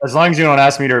don't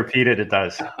ask me to repeat it, it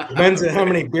does. Depends on how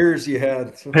many beers you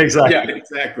had. Exactly. Yeah,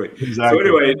 exactly. So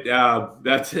anyway,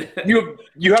 that's it. You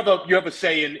have a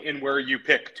say in where you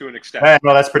pick to an extent. Yeah,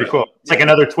 no, that's pretty cool. It's like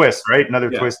another twist, right? Another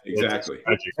twist. Exactly.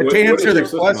 To answer the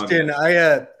question,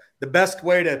 the best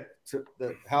way to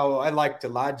how I like to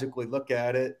logically look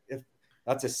at it, if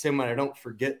that's assuming I don't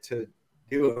forget to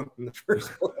do them in the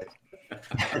first place.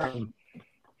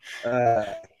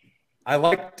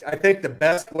 I think the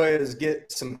best way is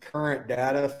get some current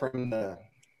data from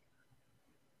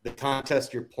the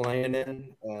contest you're playing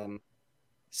in.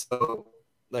 So,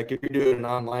 like, if you're doing an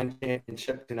online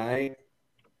championship tonight,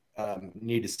 you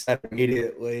need to set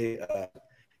immediately.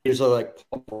 Usually, like,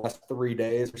 the last 3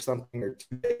 days or something, or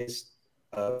 2 days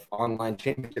of online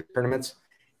championship tournaments,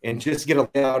 and just get a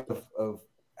layout of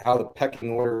how the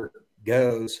pecking order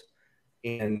goes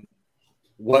and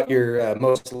what you're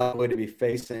most likely to be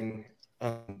facing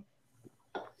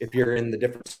if you're in the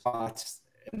different spots,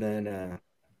 and then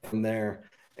from there.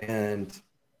 And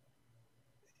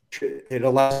it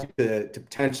allows you to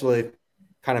potentially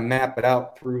kind of map it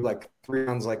out through like 3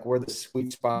 rounds, like where the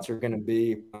sweet spots are going to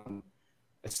be.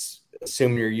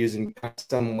 Assume you're using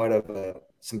somewhat of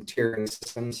some tiering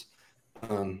systems.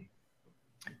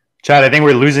 Chad, I think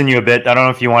we're losing you a bit. I don't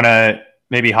know if you want to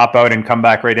maybe hop out and come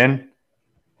back right in.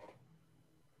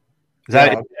 Is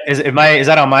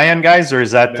that on my end, guys, or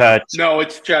is that? No,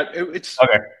 it's Chad. It's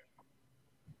okay.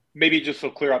 Maybe just so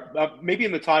clear up. Maybe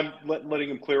in the time letting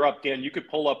him clear up, Dan, you could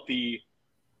pull up the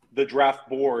draft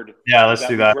board. Yeah, let's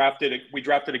do that. We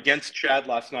drafted against Chad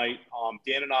last night.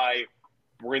 Dan and I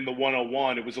were in the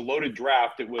 101. It was a loaded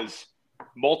draft. It was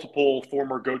multiple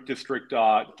former Goat District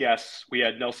guests. We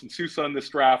had Nelson Sousa in this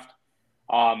draft.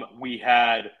 We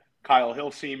had Kyle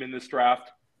Hillseam in this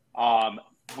draft.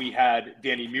 We had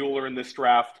Danny Mueller in this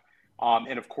draft.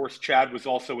 And, of course, Chad was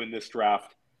also in this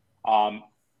draft.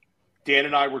 Dan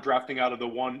and I were drafting out of the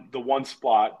one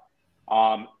spot.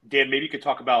 Dan, maybe you could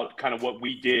talk about kind of what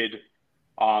we did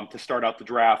to start out the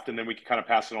draft, and then we could kind of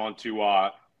pass it on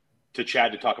to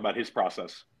Chad to talk about his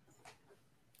process.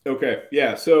 Okay.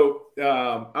 Yeah. So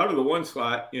out of the one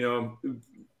slot,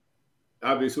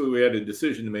 obviously we had a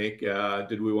decision to make.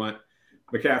 Did we want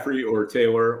McCaffrey or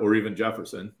Taylor or even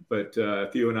Jefferson? But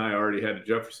Theo and I already had a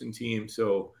Jefferson team,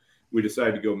 so we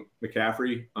decided to go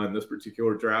McCaffrey on this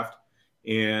particular draft.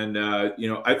 And,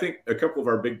 I think a couple of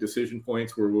our big decision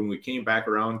points were when we came back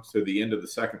around to the end of the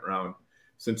second round.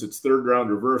 Since it's third round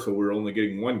reversal, we're only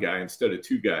getting one guy instead of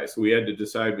two guys. So we had to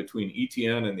decide between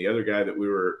ETN and the other guy that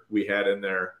we had in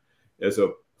there as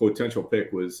a potential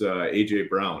pick was AJ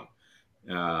Brown,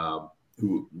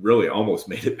 who really almost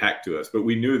made it back to us. But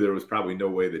we knew there was probably no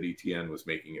way that ETN was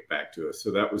making it back to us.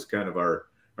 So that was kind of our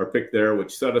pick there,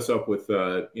 which set us up with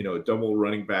a double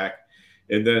running back.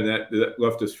 And then that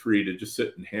left us free to just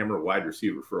sit and hammer wide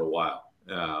receiver for a while,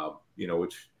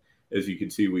 which, as you can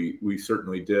see, we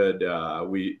certainly did.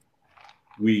 We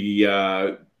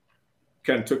kind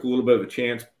of took a little bit of a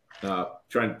chance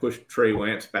trying to push Trey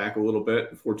Lance back a little bit.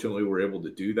 Unfortunately, we were able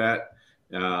to do that.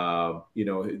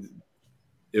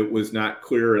 It was not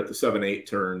clear at the 7-8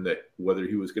 turn that whether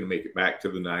he was going to make it back to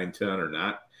the 9-10 or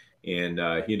not. And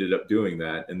he ended up doing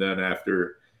that. And then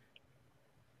after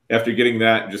getting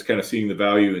that and just kind of seeing the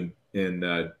value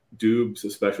in Dubes,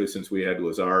 especially since we had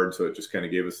Lazard, so it just kind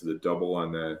of gave us the double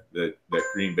on that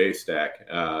Green Bay stack.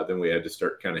 Then we had to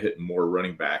start kind of hitting more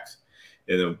running backs.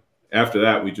 And then after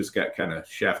that, we just got kind of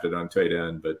shafted on tight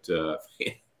end, but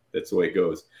that's the way it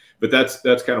goes. But that's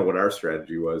kind of what our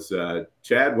strategy was.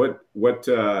 Chad, what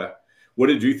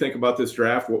did you think about this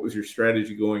draft? What was your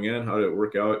strategy going in? How did it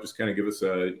work out? Just kind of give us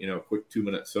a quick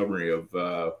 2-minute summary of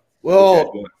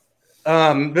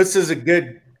this is a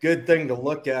good thing to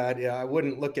look at. Yeah, I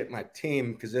wouldn't look at my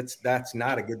team because that's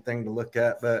not a good thing to look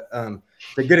at. But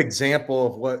it's a good example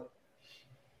of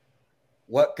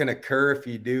what can occur if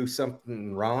you do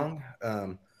something wrong.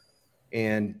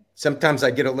 And sometimes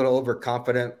I get a little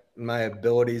overconfident in my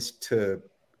abilities to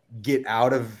get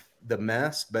out of the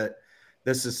mess. But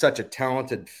this is such a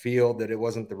talented field that it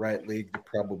wasn't the right league to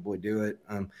probably do it.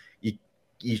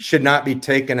 You should not be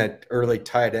taking an early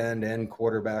tight end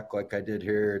quarterback like I did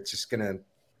here. It's just going to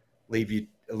leave you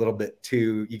a little bit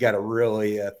you got to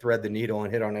really thread the needle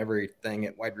and hit on everything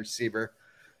at wide receiver.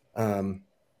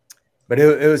 But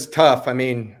it was tough. I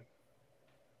mean,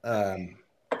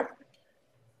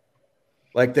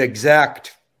 like the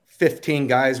exact 15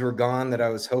 guys were gone that I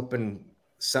was hoping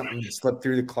something slipped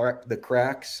through the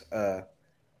cracks.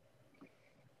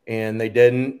 And they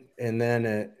didn't. And then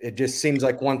it just seems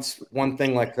like once one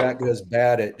thing like that goes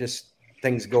bad,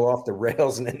 things go off the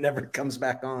rails and it never comes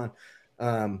back on.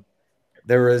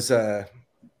 There was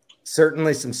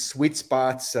certainly some sweet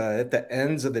spots at the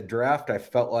ends of the draft. I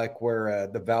felt like where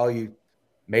the value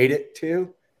made it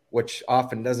to, which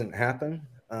often doesn't happen.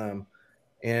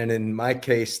 And in my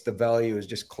case, the value was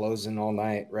just closing all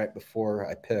night right before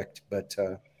I picked. But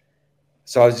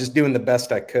so I was just doing the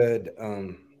best I could.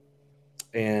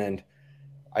 And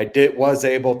I was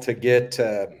able to get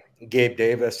Gabe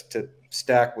Davis to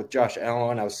stack with Josh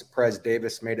Allen. I was surprised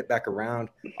Davis made it back around.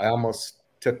 I almost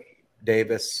took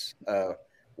Davis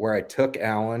where I took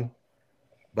Allen,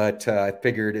 but I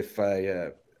figured if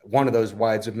I one of those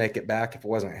wides would make it back. If it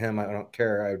wasn't him, I don't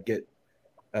care. I would get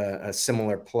a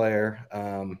similar player.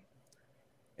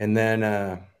 And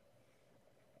then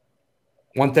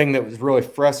one thing that was really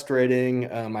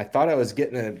frustrating, I thought I was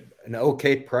getting an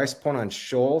okay price point on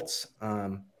Schultz.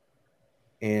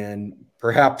 And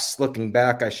perhaps looking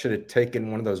back, I should have taken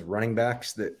one of those running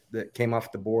backs that came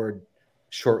off the board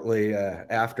shortly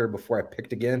after, before I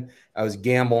picked again. I was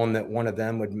gambling that one of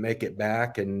them would make it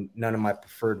back, and none of my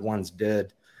preferred ones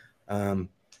did. And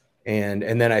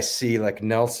then I see like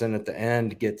Nelson at the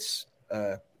end gets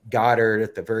Goddard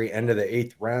at the very end of the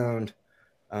 8th round.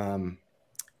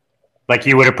 Like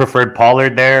you would have preferred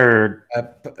Pollard there?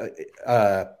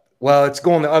 Or? Well, it's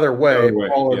going the other way.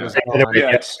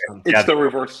 It's the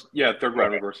reverse. Yeah, third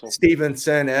round reversal.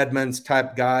 Stevenson, Edmonds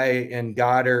type guy, and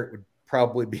Goddard would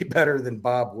probably be better than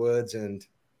Bob Woods and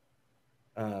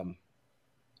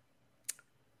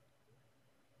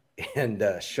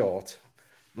Schultz,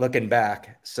 looking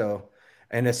back. So,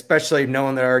 and especially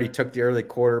knowing that I already took the early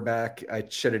quarterback, I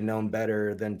should have known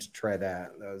better than to try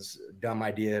that. That was a dumb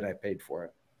idea, and I paid for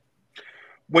it.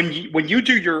 When you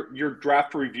do your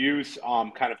draft reviews,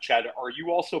 kind of, Chad, are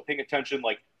you also paying attention,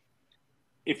 like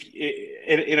if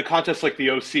in a contest like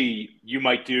the OC, you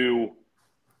might do,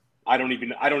 I don't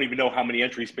even know how many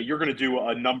entries, but you're going to do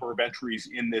a number of entries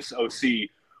in this OC.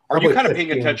 Are Probably you kind 15. of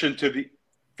paying attention to the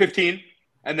 15,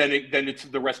 and then it's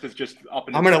the rest is just up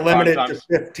and? I'm going to limit it to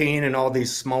 15 and all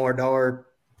these smaller dollar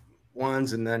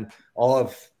ones, and then all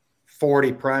of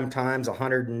 40 prime times,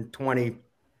 120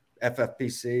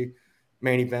 FFPC.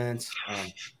 Main events.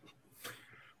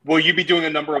 Will you be doing a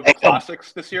number of the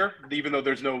classics this year, even though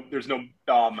there's no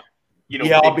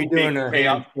Yeah, I'll be doing a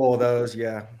handful of those.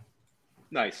 Yeah.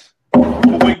 Nice.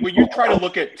 Will you try to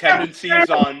look at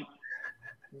tendencies on?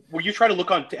 Will you try to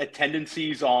look at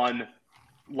tendencies on,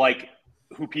 like,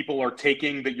 who people are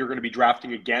taking that you're going to be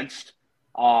drafting against?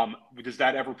 Does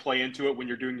that ever play into it when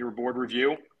you're doing your board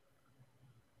review?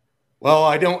 Well,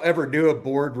 I don't ever do a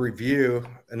board review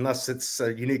unless it's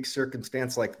a unique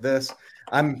circumstance like this.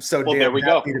 I'm so damn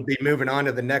happy to be moving on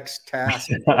to the next task.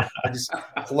 I just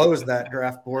close that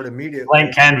draft board immediately.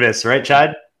 Blank canvas, right,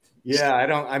 Chad? Yeah, I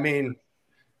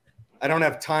don't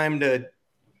have time to.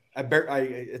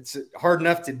 It's hard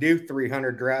enough to do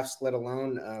 300 drafts, let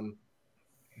alone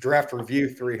draft review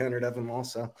 300 of them.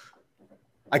 Also,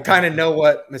 I kind of know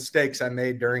what mistakes I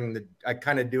made I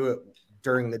kind of do it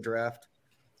during the draft.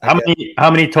 How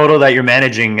many total that you're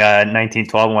managing?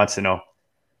 1912 wants to know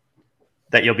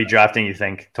that you'll be drafting. You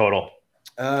think total?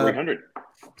 300.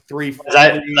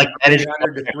 300 like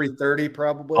 300 to 330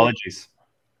 probably. Apologies.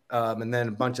 And then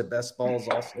a bunch of best balls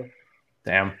also.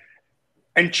 Damn.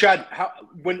 And Chad,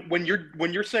 when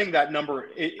you're saying that number,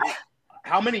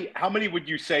 how many would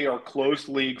you say are closed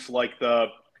leagues, like the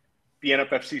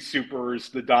NFFC Supers,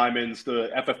 the Diamonds, the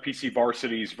FFPC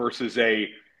Varsities versus a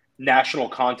national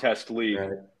contest league?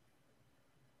 Right.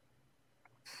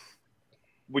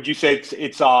 Would you say it's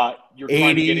you're 80,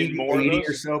 trying to get in more 80 of those?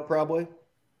 Or so probably?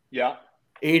 Yeah.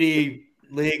 80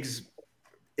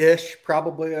 leagues-ish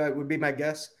probably would be my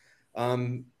guess.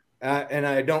 And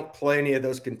I don't play any of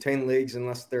those contained leagues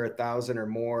unless they're 1,000 or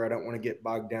more. I don't want to get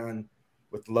bogged down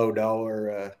with low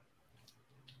dollar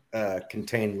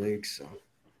contained leagues. So,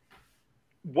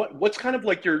 what's kind of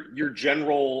like your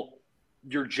general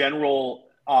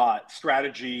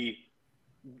strategy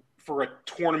for a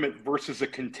tournament versus a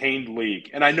contained league?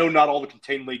 And I know not all the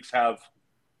contained leagues have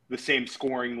the same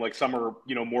scoring. Like some are,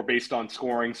 more based on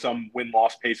scoring, some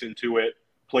win-loss plays into it.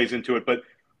 But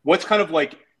what's kind of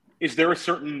like, is there a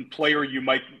certain player you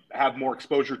might have more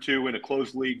exposure to in a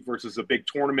closed league versus a big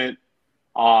tournament?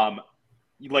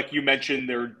 Like you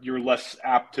mentioned, you're less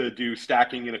apt to do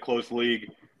stacking in a closed league.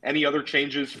 Any other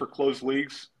changes for closed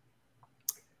leagues?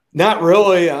 Not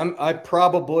really. I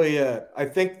probably I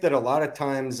think that a lot of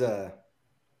times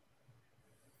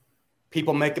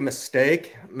people make a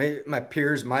mistake. My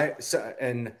peers might,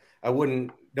 and I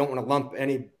don't want to lump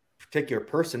any particular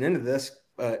person into this,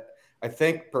 but I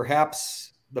think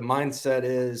perhaps the mindset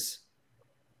is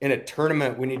in a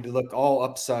tournament we need to look all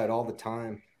upside all the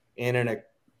time, and in a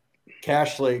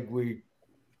cash league we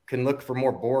can look for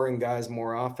more boring guys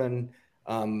more often.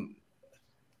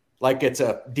 Like it's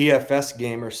a DFS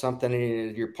game or something,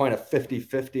 and you're playing a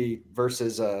 50-50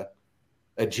 versus a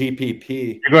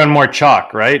GPP. You're going more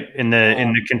chalk, right? In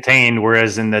the contained,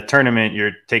 whereas in the tournament,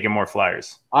 you're taking more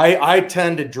flyers. I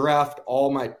tend to draft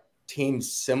all my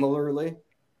teams similarly,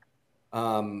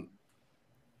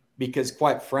 because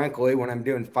quite frankly, when I'm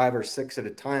doing 5 or 6 at a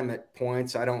time at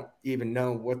points, I don't even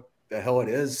know what the hell it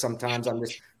is. Sometimes I'm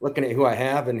just looking at who I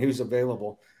have and who's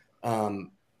available.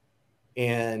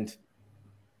 And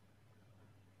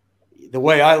the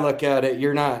way I look at it,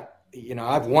 you're not,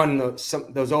 I've won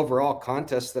those overall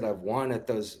contests that I've won at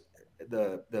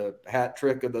the hat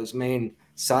trick of those main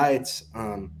sites.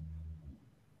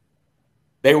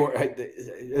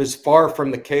 It was far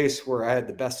from the case where I had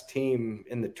the best team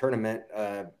in the tournament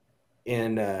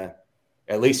in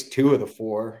at least 2 of the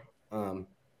 4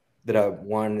 that I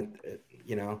won,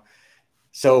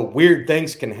 So weird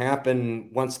things can happen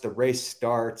once the race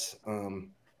starts.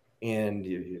 And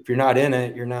if you're not in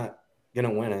it, you're not going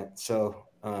to win it. So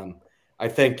I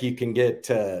think you can get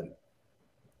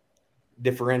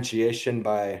differentiation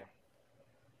by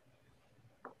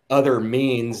other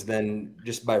means than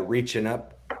just by reaching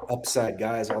upside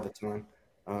guys all the time.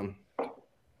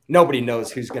 Nobody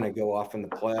knows who's going to go off in the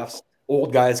playoffs.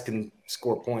 Old guys can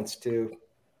score points too.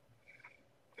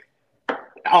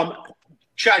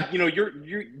 Chad,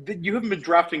 you haven't been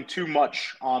drafting too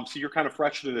much, so you're kind of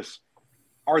fresh to this.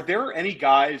 Are there any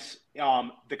guys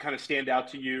that kind of stand out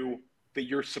to you that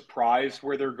you're surprised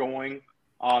where they're going,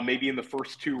 maybe in the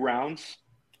first 2 rounds?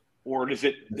 Or does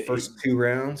it the first 2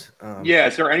 rounds? Yeah.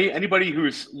 Is there anybody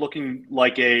who's looking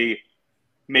like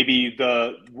maybe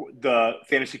the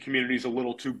fantasy community is a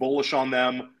little too bullish on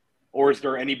them, or is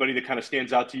there anybody that kind of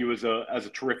stands out to you as a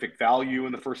terrific value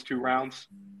in the first 2 rounds?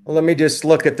 Well, let me just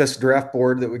look at this draft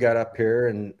board that we got up here,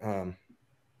 and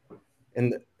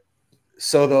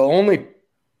so the only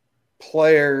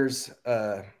players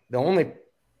that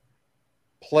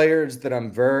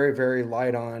I'm very, very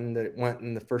light on that went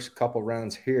in the first couple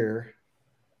rounds here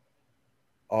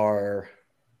are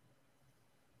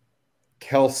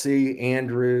Kelsey,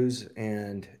 Andrews,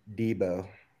 and Debo.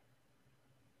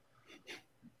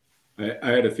 I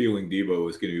had a feeling Debo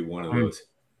was going to be one of those.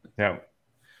 Yeah.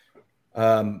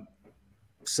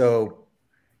 So,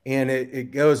 and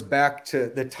it goes back to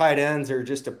the tight ends are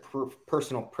just a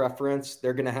personal preference.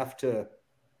 They're going to have to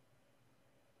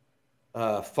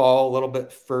fall a little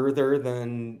bit further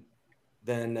than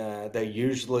they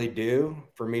usually do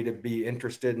for me to be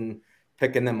interested in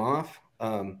picking them off.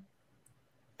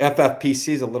 FFPC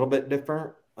is a little bit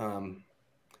different.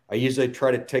 I usually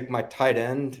try to take my tight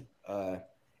end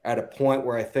at a point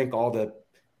where I think all the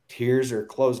tiers are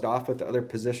closed off at the other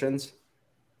positions.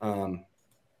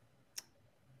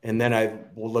 And then I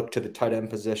will look to the tight end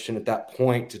position at that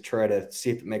point to try to see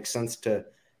if it makes sense to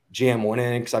jam one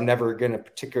in, because I'm never going to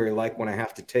particularly like when I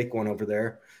have to take one over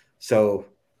there. So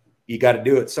you got to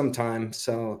do it sometime.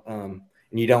 So, and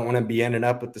you don't want to be ending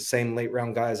up with the same late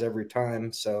round guys every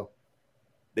time, so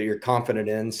that you're confident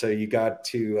in. So you got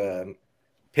to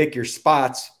pick your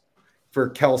spots for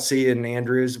Kelsey and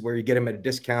Andrews where you get them at a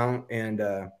discount, and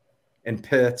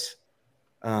Pitts.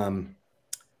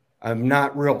 I'm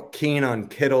not real keen on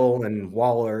Kittle and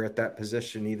Waller at that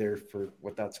position either, for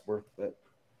what that's worth. But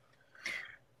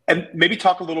and maybe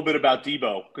talk a little bit about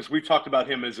Debo, because we've talked about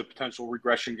him as a potential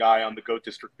regression guy on the GOAT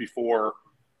District before.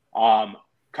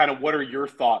 Kind of what are your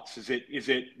thoughts? Is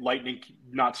it lightning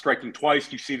not striking twice?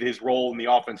 Do you see his role in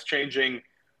the offense changing?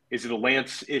 Is it a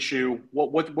Lance issue?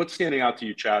 What's standing out to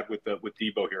you, Chad, with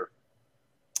Debo here?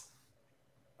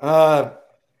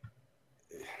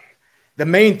 The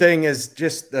main thing is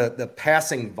just the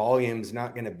passing volume is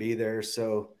not going to be there.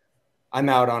 So I'm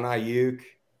out on HiGH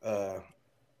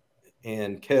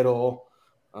and Kittle.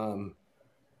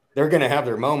 They're going to have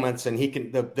their moments, and he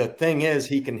can. The thing is,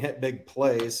 he can hit big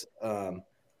plays.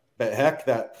 But heck,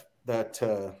 that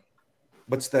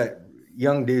what's that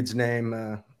young dude's name?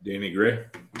 Danny Gray.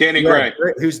 Danny Gray.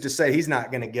 Who's to say he's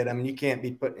not going to get him? You can't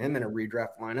be putting him in a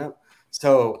redraft lineup.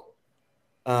 So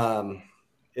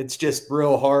it's just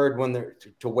real hard when they're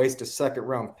to waste a second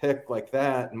round pick like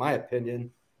that, in my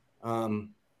opinion.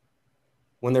 When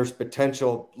there's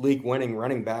potential league winning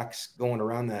running backs going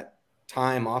around that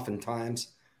time,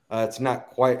 oftentimes it's not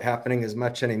quite happening as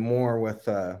much anymore with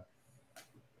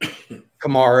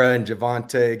Kamara and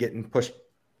Javonte getting pushed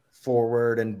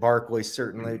forward, and Barkley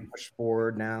certainly pushed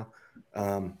forward now.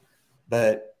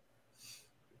 But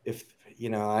if,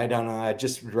 I don't know, I'd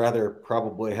just rather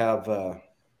probably have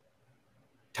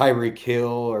Tyreek Hill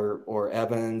or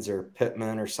Evans or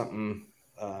Pittman or something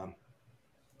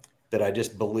that I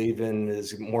just believe in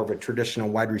is more of a traditional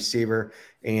wide receiver.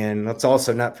 And let's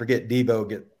also not forget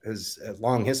Debo has a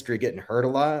long history getting hurt a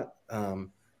lot.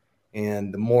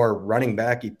 And the more running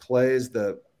back he plays,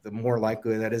 the more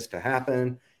likely that is to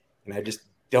happen. And I just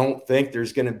don't think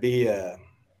there's going to be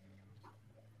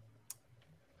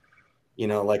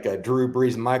like a Drew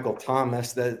Brees, Michael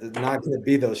Thomas, that's not going to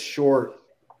be those short,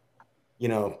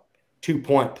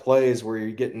 2-point plays where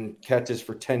you're getting catches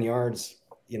for 10 yards,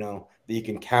 that you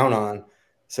can count on.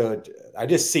 So I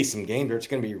just see some games where it's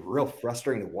going to be real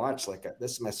frustrating to watch. Like,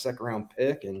 this is my second round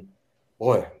pick, and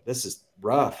boy, this is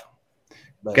rough.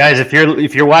 But Guys, if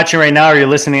you're watching right now or you're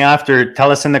listening after,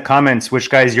 tell us in the comments which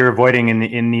guys you're avoiding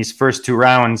in these first 2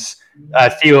 rounds.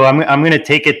 Theo, I'm going to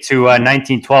take it to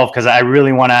 1912 because I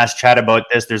really want to ask Chad about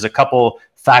this. There's a couple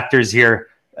factors here.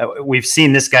 We've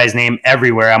seen this guy's name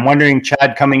everywhere. I'm wondering,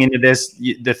 Chad, coming into this,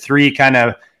 the 3 kind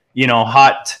of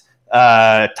hot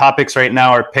topics right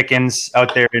now are Pickens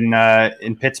out there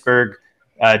in Pittsburgh,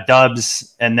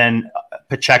 Dubs, and then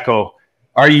Pacheco.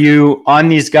 Are you on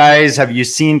these guys? Have you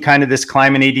seen kind of this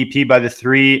climb in ADP by the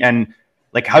 3? And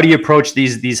like, how do you approach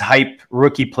these hype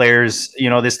rookie players,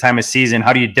 this time of season?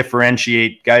 How do you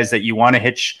differentiate guys that you want to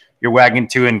hitch your wagon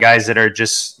to and guys that are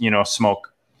just,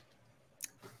 smoke?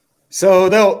 So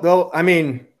they'll,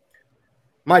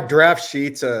 my draft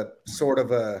sheet's a sort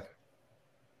of a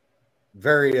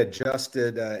very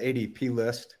adjusted ADP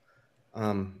list.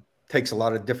 Takes a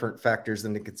lot of different factors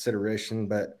into consideration,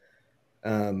 but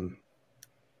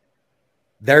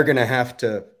they're going to have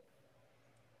to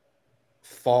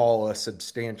fall a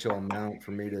substantial amount for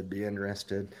me to be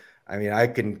interested. I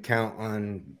can count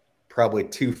on probably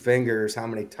 2 fingers how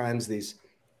many times these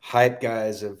hype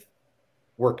guys have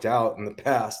worked out in the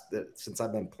past since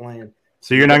I've been playing.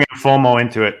 So you're not going to FOMO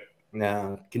into it?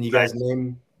 No. Can you guys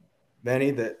name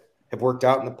many that have worked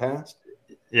out in the past?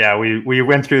 Yeah, we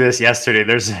went through this yesterday.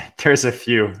 There's a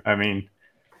few.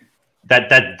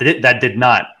 That did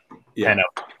not. Yeah. Kind of.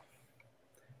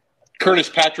 Curtis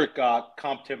Patrick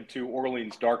comped him to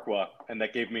Orleans Darkwa, and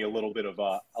that gave me a little bit of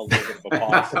a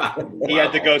pause. Wow. He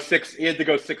had to go 6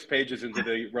 6 pages into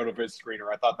the RotoViz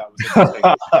screener. I thought that was interesting.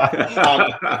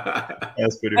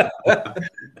 That's pretty.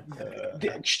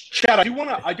 Chad, I do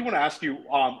want to ask you.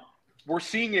 We're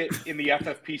seeing it in the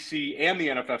FFPC and the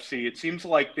NFFC. It seems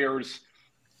like there's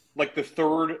like the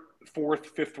 3rd,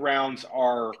 4th, 5th rounds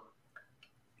are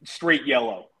straight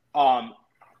yellow.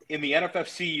 In the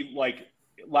NFFC, like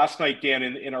last night, Dan,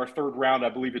 in our 3rd round, I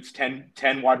believe it's 10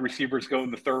 wide receivers go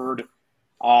in the 3rd,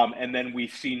 and then we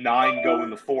see 9 go in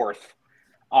the 4th.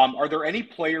 Are there any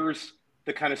players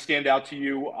that kind of stand out to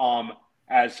you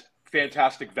as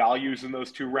fantastic values in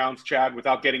those 2 rounds, Chad,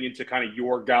 without getting into kind of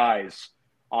your guys?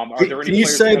 Are there any Can you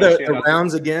players say that the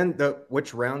rounds again?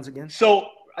 Which rounds again? So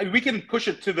we can push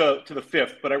it to the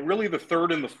 5th, but really the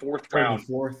 3rd and the 4th round.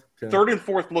 4th. Okay. 3rd and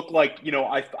 4th look like,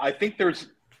 I think there's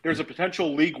a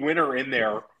potential league winner in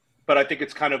there, but I think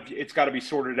it's got to be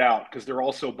sorted out because they're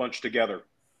all so bunched together.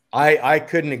 I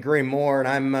couldn't agree more.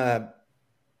 And I'm,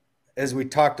 as we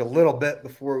talked a little bit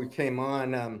before we came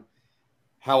on,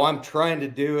 how I'm trying to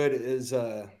do it is,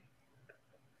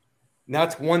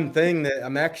 that's one thing that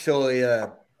I'm actually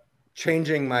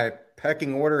changing my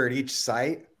pecking order at each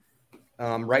site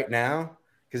right now,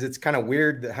 because it's kind of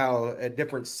weird how at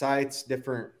different sites,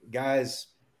 different guys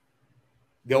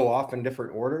go off in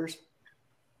different orders.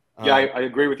 Yeah, I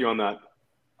agree with you on that.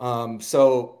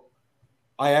 So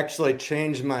I actually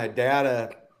changed my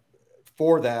data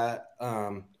for that.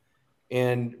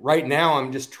 And right now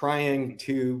I'm just trying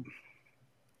to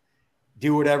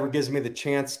do whatever gives me the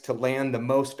chance to land the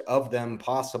most of them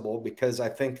possible, because I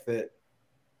think that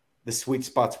the sweet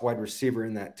spot's wide receiver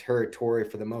in that territory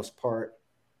for the most part.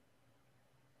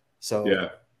 So yeah,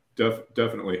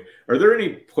 definitely. Are there any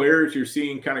players you're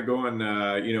seeing kind of going,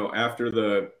 after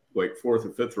the 4th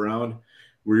or 5th round,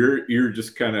 where you're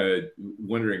just kind of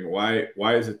wondering why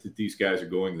is it that these guys are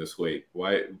going this way?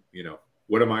 Why,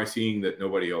 what am I seeing that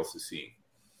nobody else is seeing?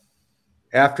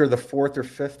 After the 4th or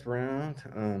 5th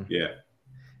round, yeah,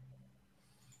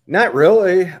 not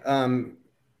really.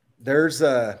 There's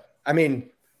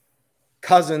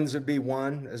Cousins would be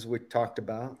one, as we talked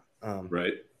about.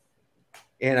 Right.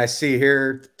 And I see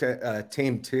here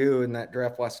team 2 in that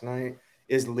draft last night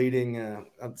is leading.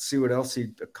 Let's see what else he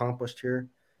accomplished here.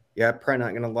 Yeah, probably not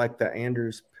going to like that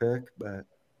Andrews pick, but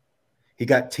he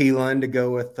got Thielen to go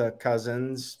with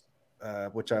Cousins,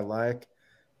 which I like.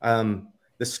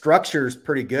 The structure is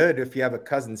pretty good if you have a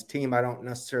Cousins team. I don't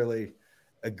necessarily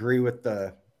agree with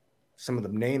some of the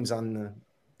names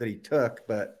that he took,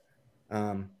 but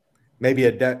maybe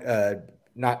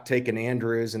not taking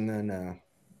Andrews and then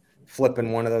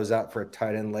flipping one of those out for a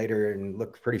tight end later and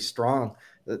look pretty strong.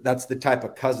 That's the type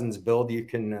of Cousins build you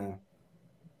can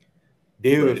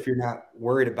do if you're not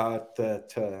worried about that.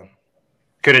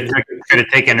 Could have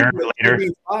taken her later.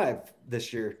 QB5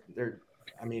 this year. He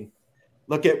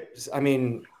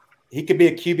could be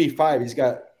a QB5. He's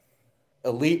got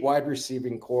elite wide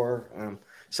receiving core.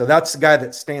 So that's the guy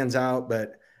that stands out,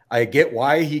 but I get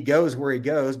why he goes where he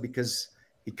goes, because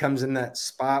he comes in that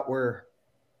spot where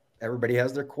everybody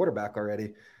has their quarterback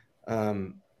already.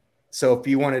 So if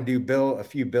you want to do a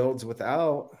few builds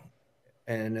without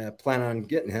and plan on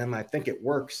getting him, I think it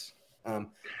works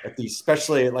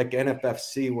Especially like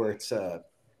NFFC, where it's a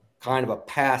kind of a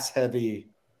pass-heavy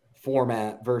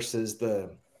format versus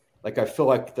I feel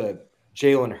like the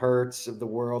Jalen Hurts of the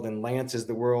world and Lance's of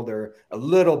the world are a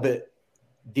little bit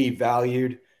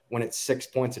devalued when it's 6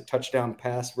 points a touchdown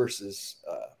pass versus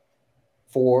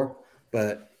 4.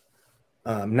 But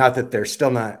not that they're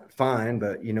still not fine,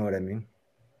 but you know what I mean.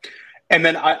 And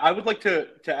then I would like to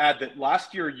add that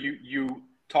last year you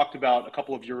talked about a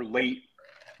couple of your late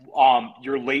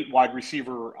wide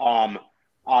receiver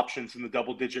options in the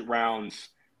double-digit rounds.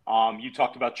 You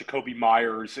talked about Jacoby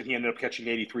Myers, and he ended up catching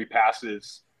 83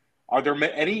 passes. Are there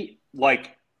any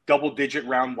double-digit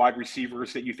round wide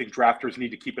receivers that you think drafters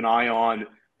need to keep an eye on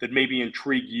that maybe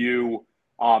intrigue you,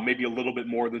 maybe a little bit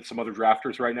more than some other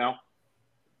drafters right now?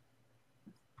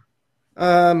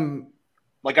 I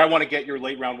want to get your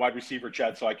late round wide receiver,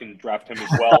 Chad, so I can draft him as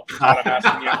well. Is what I'm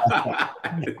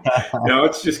asking you. No,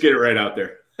 let's just get it right out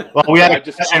there. Well,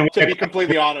 to be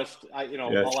completely honest, I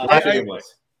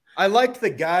like the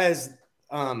guys.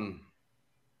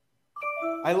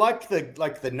 I like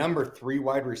the number 3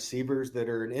 wide receivers that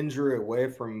are an injury away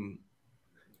from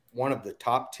one of the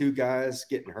top 2 guys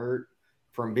getting hurt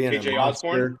from being KJ a monster,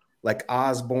 Osborne? like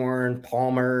Osborne,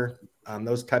 Palmer,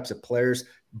 those types of players.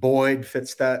 Boyd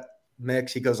fits that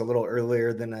mix. He goes a little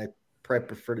earlier than I probably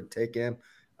prefer to take him.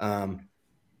 And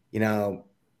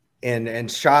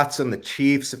shots on the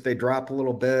Chiefs if they drop a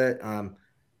little bit. And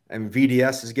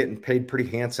VDS is getting paid pretty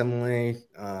handsomely.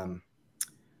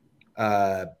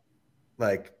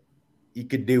 You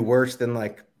could do worse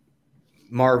than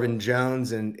Marvin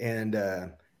Jones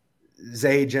and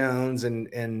Zay Jones,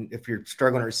 and if you're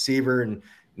struggling a receiver and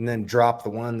then drop the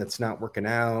one that's not working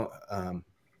out.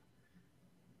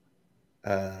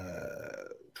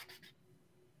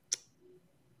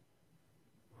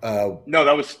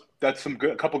 No, that's a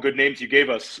couple good names you gave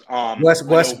us.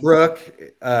 Westbrook,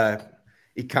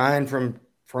 Ekine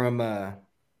from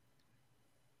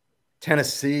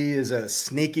Tennessee is a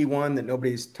sneaky one that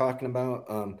nobody's talking about.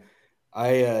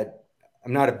 I'm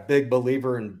not a big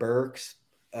believer in Burks,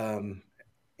 and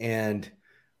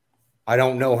I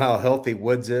don't know how healthy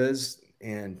Woods is.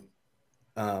 And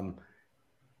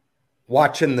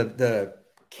watching the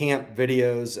camp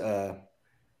videos,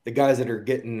 the guys that are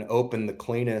getting open the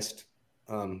cleanest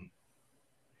that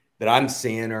I'm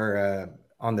seeing are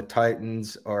on the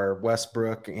Titans are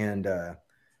Westbrook and the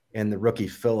rookie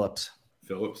Phillips.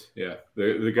 Yeah,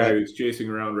 the guy who's chasing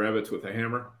around rabbits with a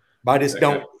hammer. But I just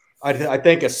don't. I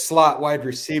think a slot wide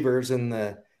receivers and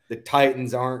the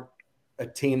Titans aren't a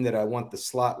team that I want the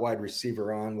slot wide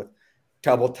receiver on, with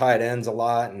double tight ends a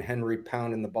lot and Henry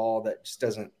pounding the ball. That just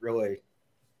doesn't really.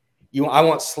 I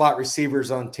want slot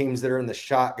receivers on teams that are in the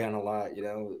shotgun a lot.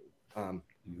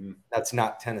 That's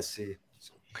not Tennessee.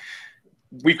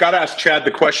 We've got to ask Chad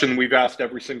the question we've asked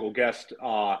every single guest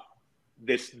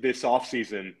this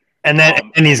offseason. And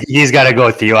then he's got to go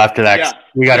with you after that. Yeah,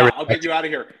 we got to. I'll get you out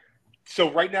of here.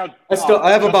 So right now,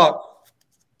 I have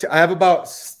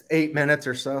about 8 minutes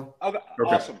or so. Okay.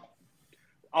 Awesome.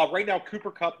 Right now,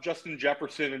 Cooper Kupp, Justin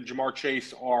Jefferson, and Jamar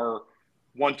Chase are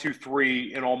 1, 2,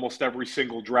 3 in almost every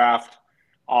single draft,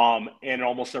 and in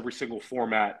almost every single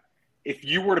format. If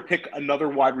you were to pick another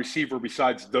wide receiver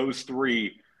besides those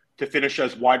 3 to finish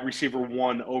as wide receiver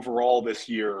 1 overall this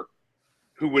year,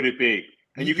 who would it be?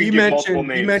 And you can give multiple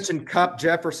names. You mentioned Kupp,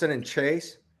 Jefferson, and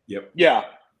Chase? Yep. Yeah.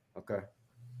 Okay.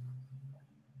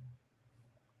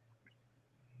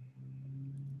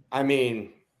 I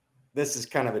mean, this is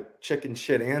kind of a chicken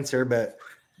shit answer, but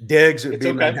Diggs would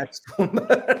be my next one.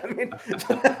 I mean,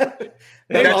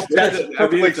 that's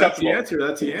the answer.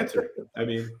 That's the answer. I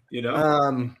mean,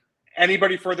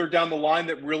 anybody further down the line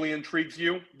that really intrigues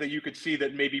you that you could see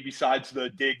that maybe besides the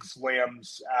Diggs,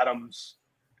 Lambs, Adams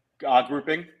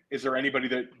grouping, is there anybody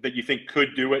that you think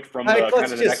could do it from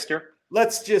the next year?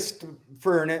 Let's just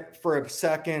for a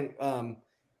second,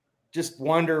 just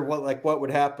wonder what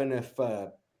would happen if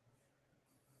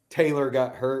Taylor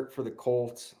got hurt for the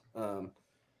Colts,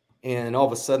 and all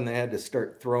of a sudden they had to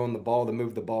start throwing the ball to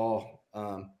move the ball.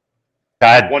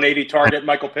 180 target,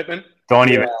 Michael Pittman. Don't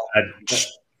even.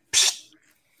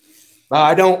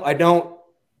 I don't.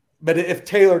 But if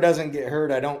Taylor doesn't get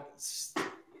hurt, I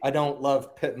don't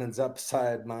love Pittman's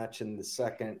upside much in the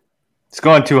second. It's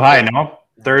going too high now.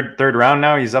 Third round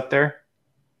now. He's up there.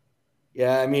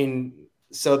 Yeah, I mean,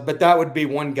 but that would be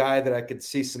one guy that I could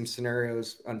see some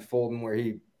scenarios unfolding where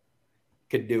he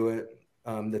could do it.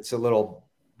 That's a little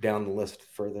down the list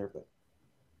further, but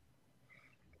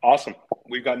awesome.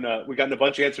 We've gotten a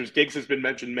bunch of answers. Diggs has been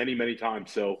mentioned many, many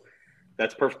times, so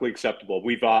that's perfectly acceptable.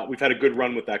 We've had a good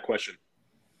run with that question.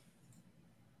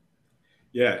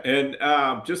 Yeah, and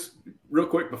just real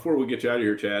quick before we get you out of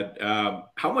here, Chad,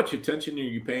 how much attention are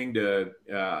you paying to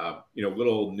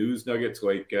little news nuggets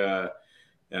like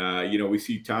we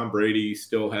see Tom Brady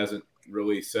still hasn't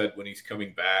really said when he's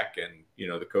coming back, and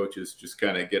the coach is just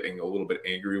kind of getting a little bit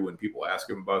angry when people ask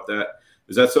him about that.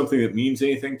 Is that something that means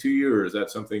anything to you, or is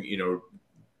that something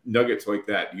nuggets like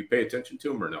that? Do you pay attention to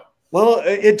them or no? Well,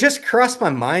 it just crossed my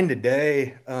mind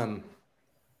today.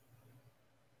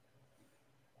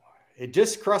 It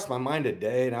just crossed my mind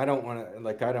today, and I don't want to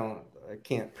I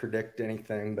can't predict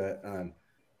anything, but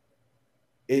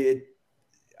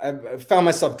I found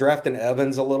myself drafting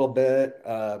Evans a little bit,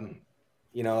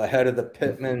 ahead of the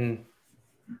Pittman,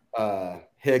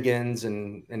 Higgins,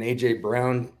 and AJ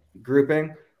Brown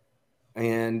grouping.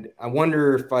 And I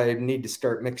wonder if I need to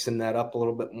start mixing that up a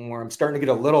little bit more. I'm starting to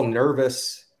get a little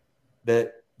nervous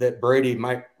that Brady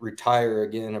might retire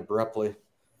again abruptly.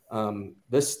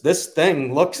 This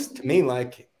thing looks to me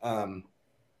like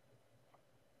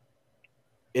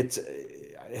it's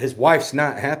his wife's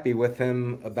not happy with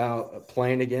him about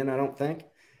playing again, I don't think.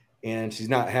 And she's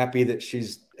not happy that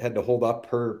she's had to hold up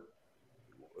her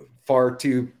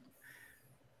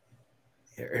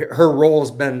role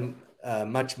has been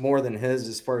much more than his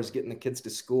as far as getting the kids to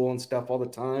school and stuff all the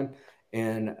time.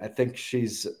 And I think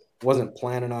wasn't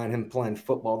planning on him playing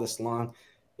football this long.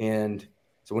 And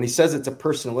so when he says it's a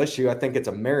personal issue, I think it's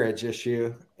a marriage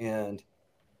issue. And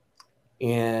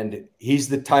he's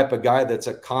the type of guy that's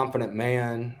a confident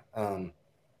man, that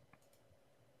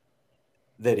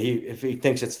if he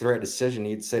thinks it's the right decision,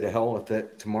 he'd say to hell with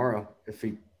it tomorrow if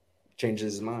he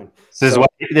changes his mind. This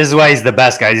is why he's the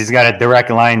best, guys. He's got a direct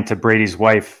line to Brady's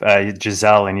wife,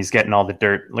 Giselle, and he's getting all the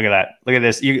dirt. Look at that. Look at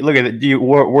this. Look at it.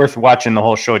 Worth watching the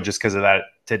whole show just because of that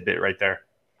tidbit right there.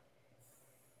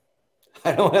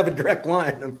 I don't have a direct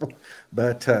line,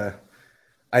 but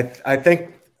I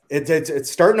think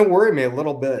it's starting to worry me a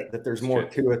little bit that there's more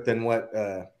to it than what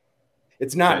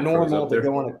it's not normal to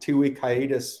go on a 2-week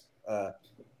hiatus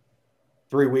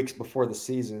 3 weeks before the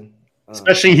season.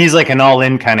 Especially he's like an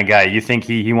all-in kind of guy. You think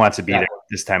he wants to be there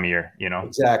this time of year,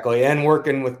 Exactly. And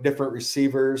working with different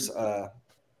receivers,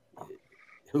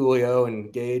 Julio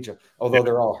and Gage, although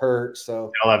they're all hurt.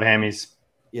 So they all have hammies.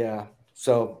 Yeah.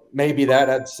 So maybe that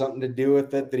had something to do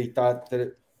with it, that he thought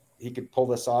that he could pull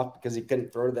this off because he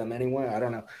couldn't throw to them anyway. I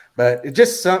don't know. But it's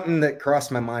just something that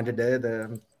crossed my mind today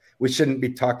that we shouldn't be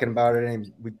talking about it.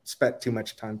 And we spent too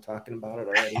much time talking about it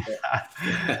already.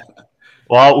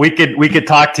 Well, we could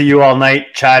talk to you all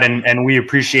night, Chad, and we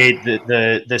appreciate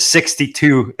the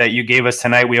 62 that you gave us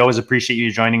tonight. We always appreciate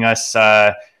you joining us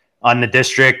on the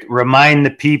district. Remind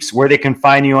the peeps where they can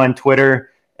find you on Twitter.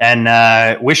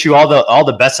 And wish you all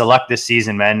the best of luck this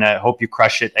season, man. I hope you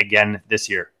crush it again this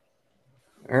year.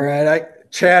 All right.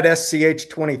 Chad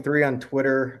SCH23 on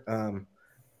Twitter.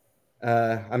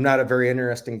 I'm not a very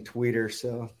interesting tweeter,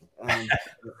 so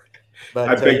but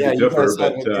I beg to you differ, guys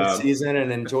have a good season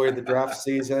and enjoy the draft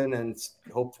season and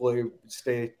hopefully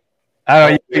stay.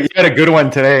 Oh, you had a good one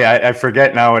today. I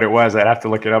forget now what it was. I'd have to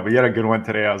look it up, but you had a good one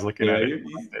today. I was looking at it.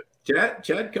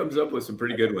 Chad comes up with some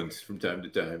pretty good ones from time to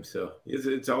time, so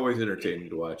it's always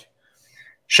entertaining to watch.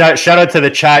 Shout out to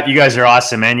the chat. You guys are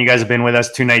awesome, man. You guys have been with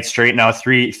us 2 nights straight now,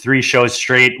 three shows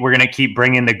straight. We're gonna keep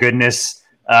bringing the goodness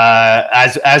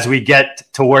as we get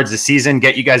towards the season.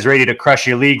 Get you guys ready to crush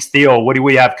your leagues. Theo, what do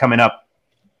we have coming up?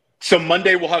 So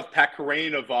Monday we'll have Pat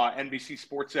Carrain of NBC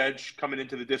Sports Edge coming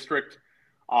into the district,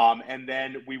 and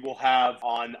then we will have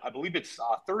on, I believe it's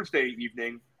Thursday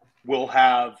evening, we'll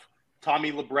have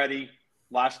Tommy Libretti,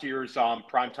 last year's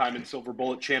primetime and Silver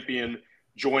Bullet champion,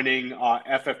 joining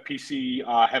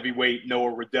FFPC heavyweight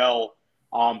Noah Riddell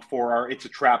for our It's a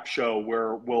Trap show,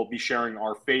 where we'll be sharing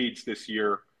our fades this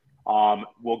year.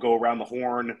 We'll go around the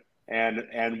horn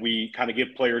and we kind of give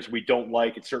players we don't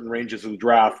like at certain ranges of the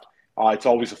draft. It's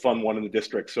always a fun one in the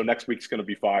district. So next week's going to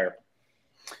be fire.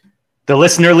 The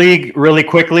Listener League, really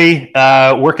quickly,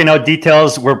 working out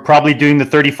details. We're probably doing the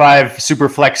 35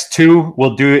 Superflex 2.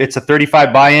 It's a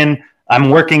 35 buy-in. I'm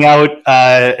working out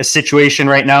a situation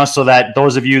right now so that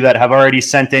those of you that have already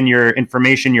sent in your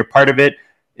information, you're part of it.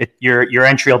 Your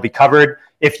entry will be covered.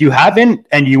 If you haven't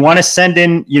and you want to send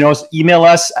in, email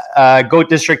us,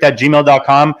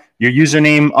 goatdistrict@gmail.com, your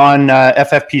username on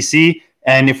FFPC.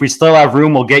 And if we still have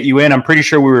room, we'll get you in. I'm pretty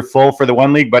sure we were full for the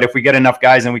one league, but if we get enough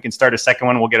guys and we can start a second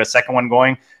one, we'll get a second one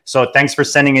going. So thanks for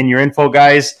sending in your info,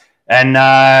 guys. And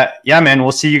yeah, man,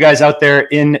 we'll see you guys out there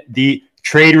in the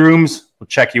trade rooms. We'll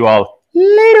check you all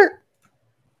later.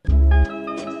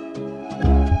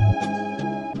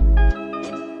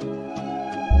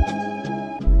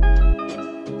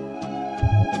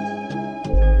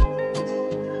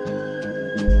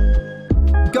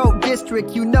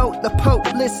 district, you know the Pope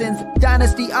listens.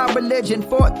 Dynasty, our religion,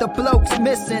 for the blokes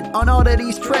missing. On all of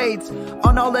these trades,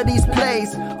 on all of these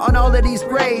plays, on all of these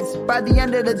grades. By the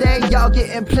end of the day, y'all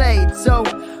getting played. So,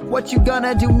 what you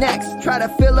gonna do next? Try to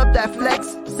fill up that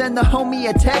flex? Send the homie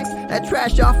a text? That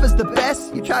trash offers the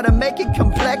best? You try to make it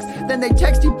complex, then they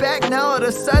text you back. Now all of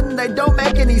a sudden they don't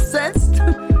make any sense.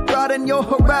 Broaden your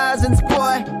horizons,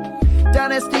 boy.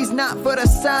 Dynasty's not for the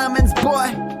Simons,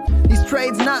 boy. These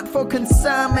trades not for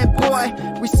consignment, boy.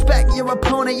 Respect your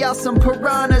opponent, y'all some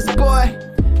piranhas, boy.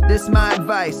 This my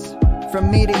advice from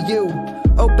me to you.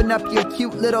 Open up your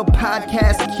cute little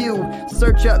podcast queue.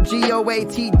 Search up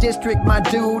GOAT District, my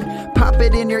dude. Pop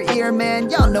it in your ear, man.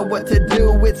 Y'all know what to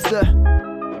do. It's a...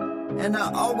 And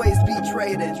I always be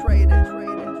traded.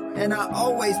 And I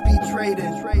always be traded.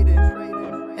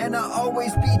 And I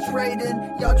always be trading.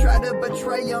 Y'all try to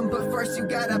betray them, but first you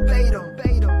gotta bait them.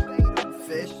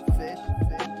 Fish.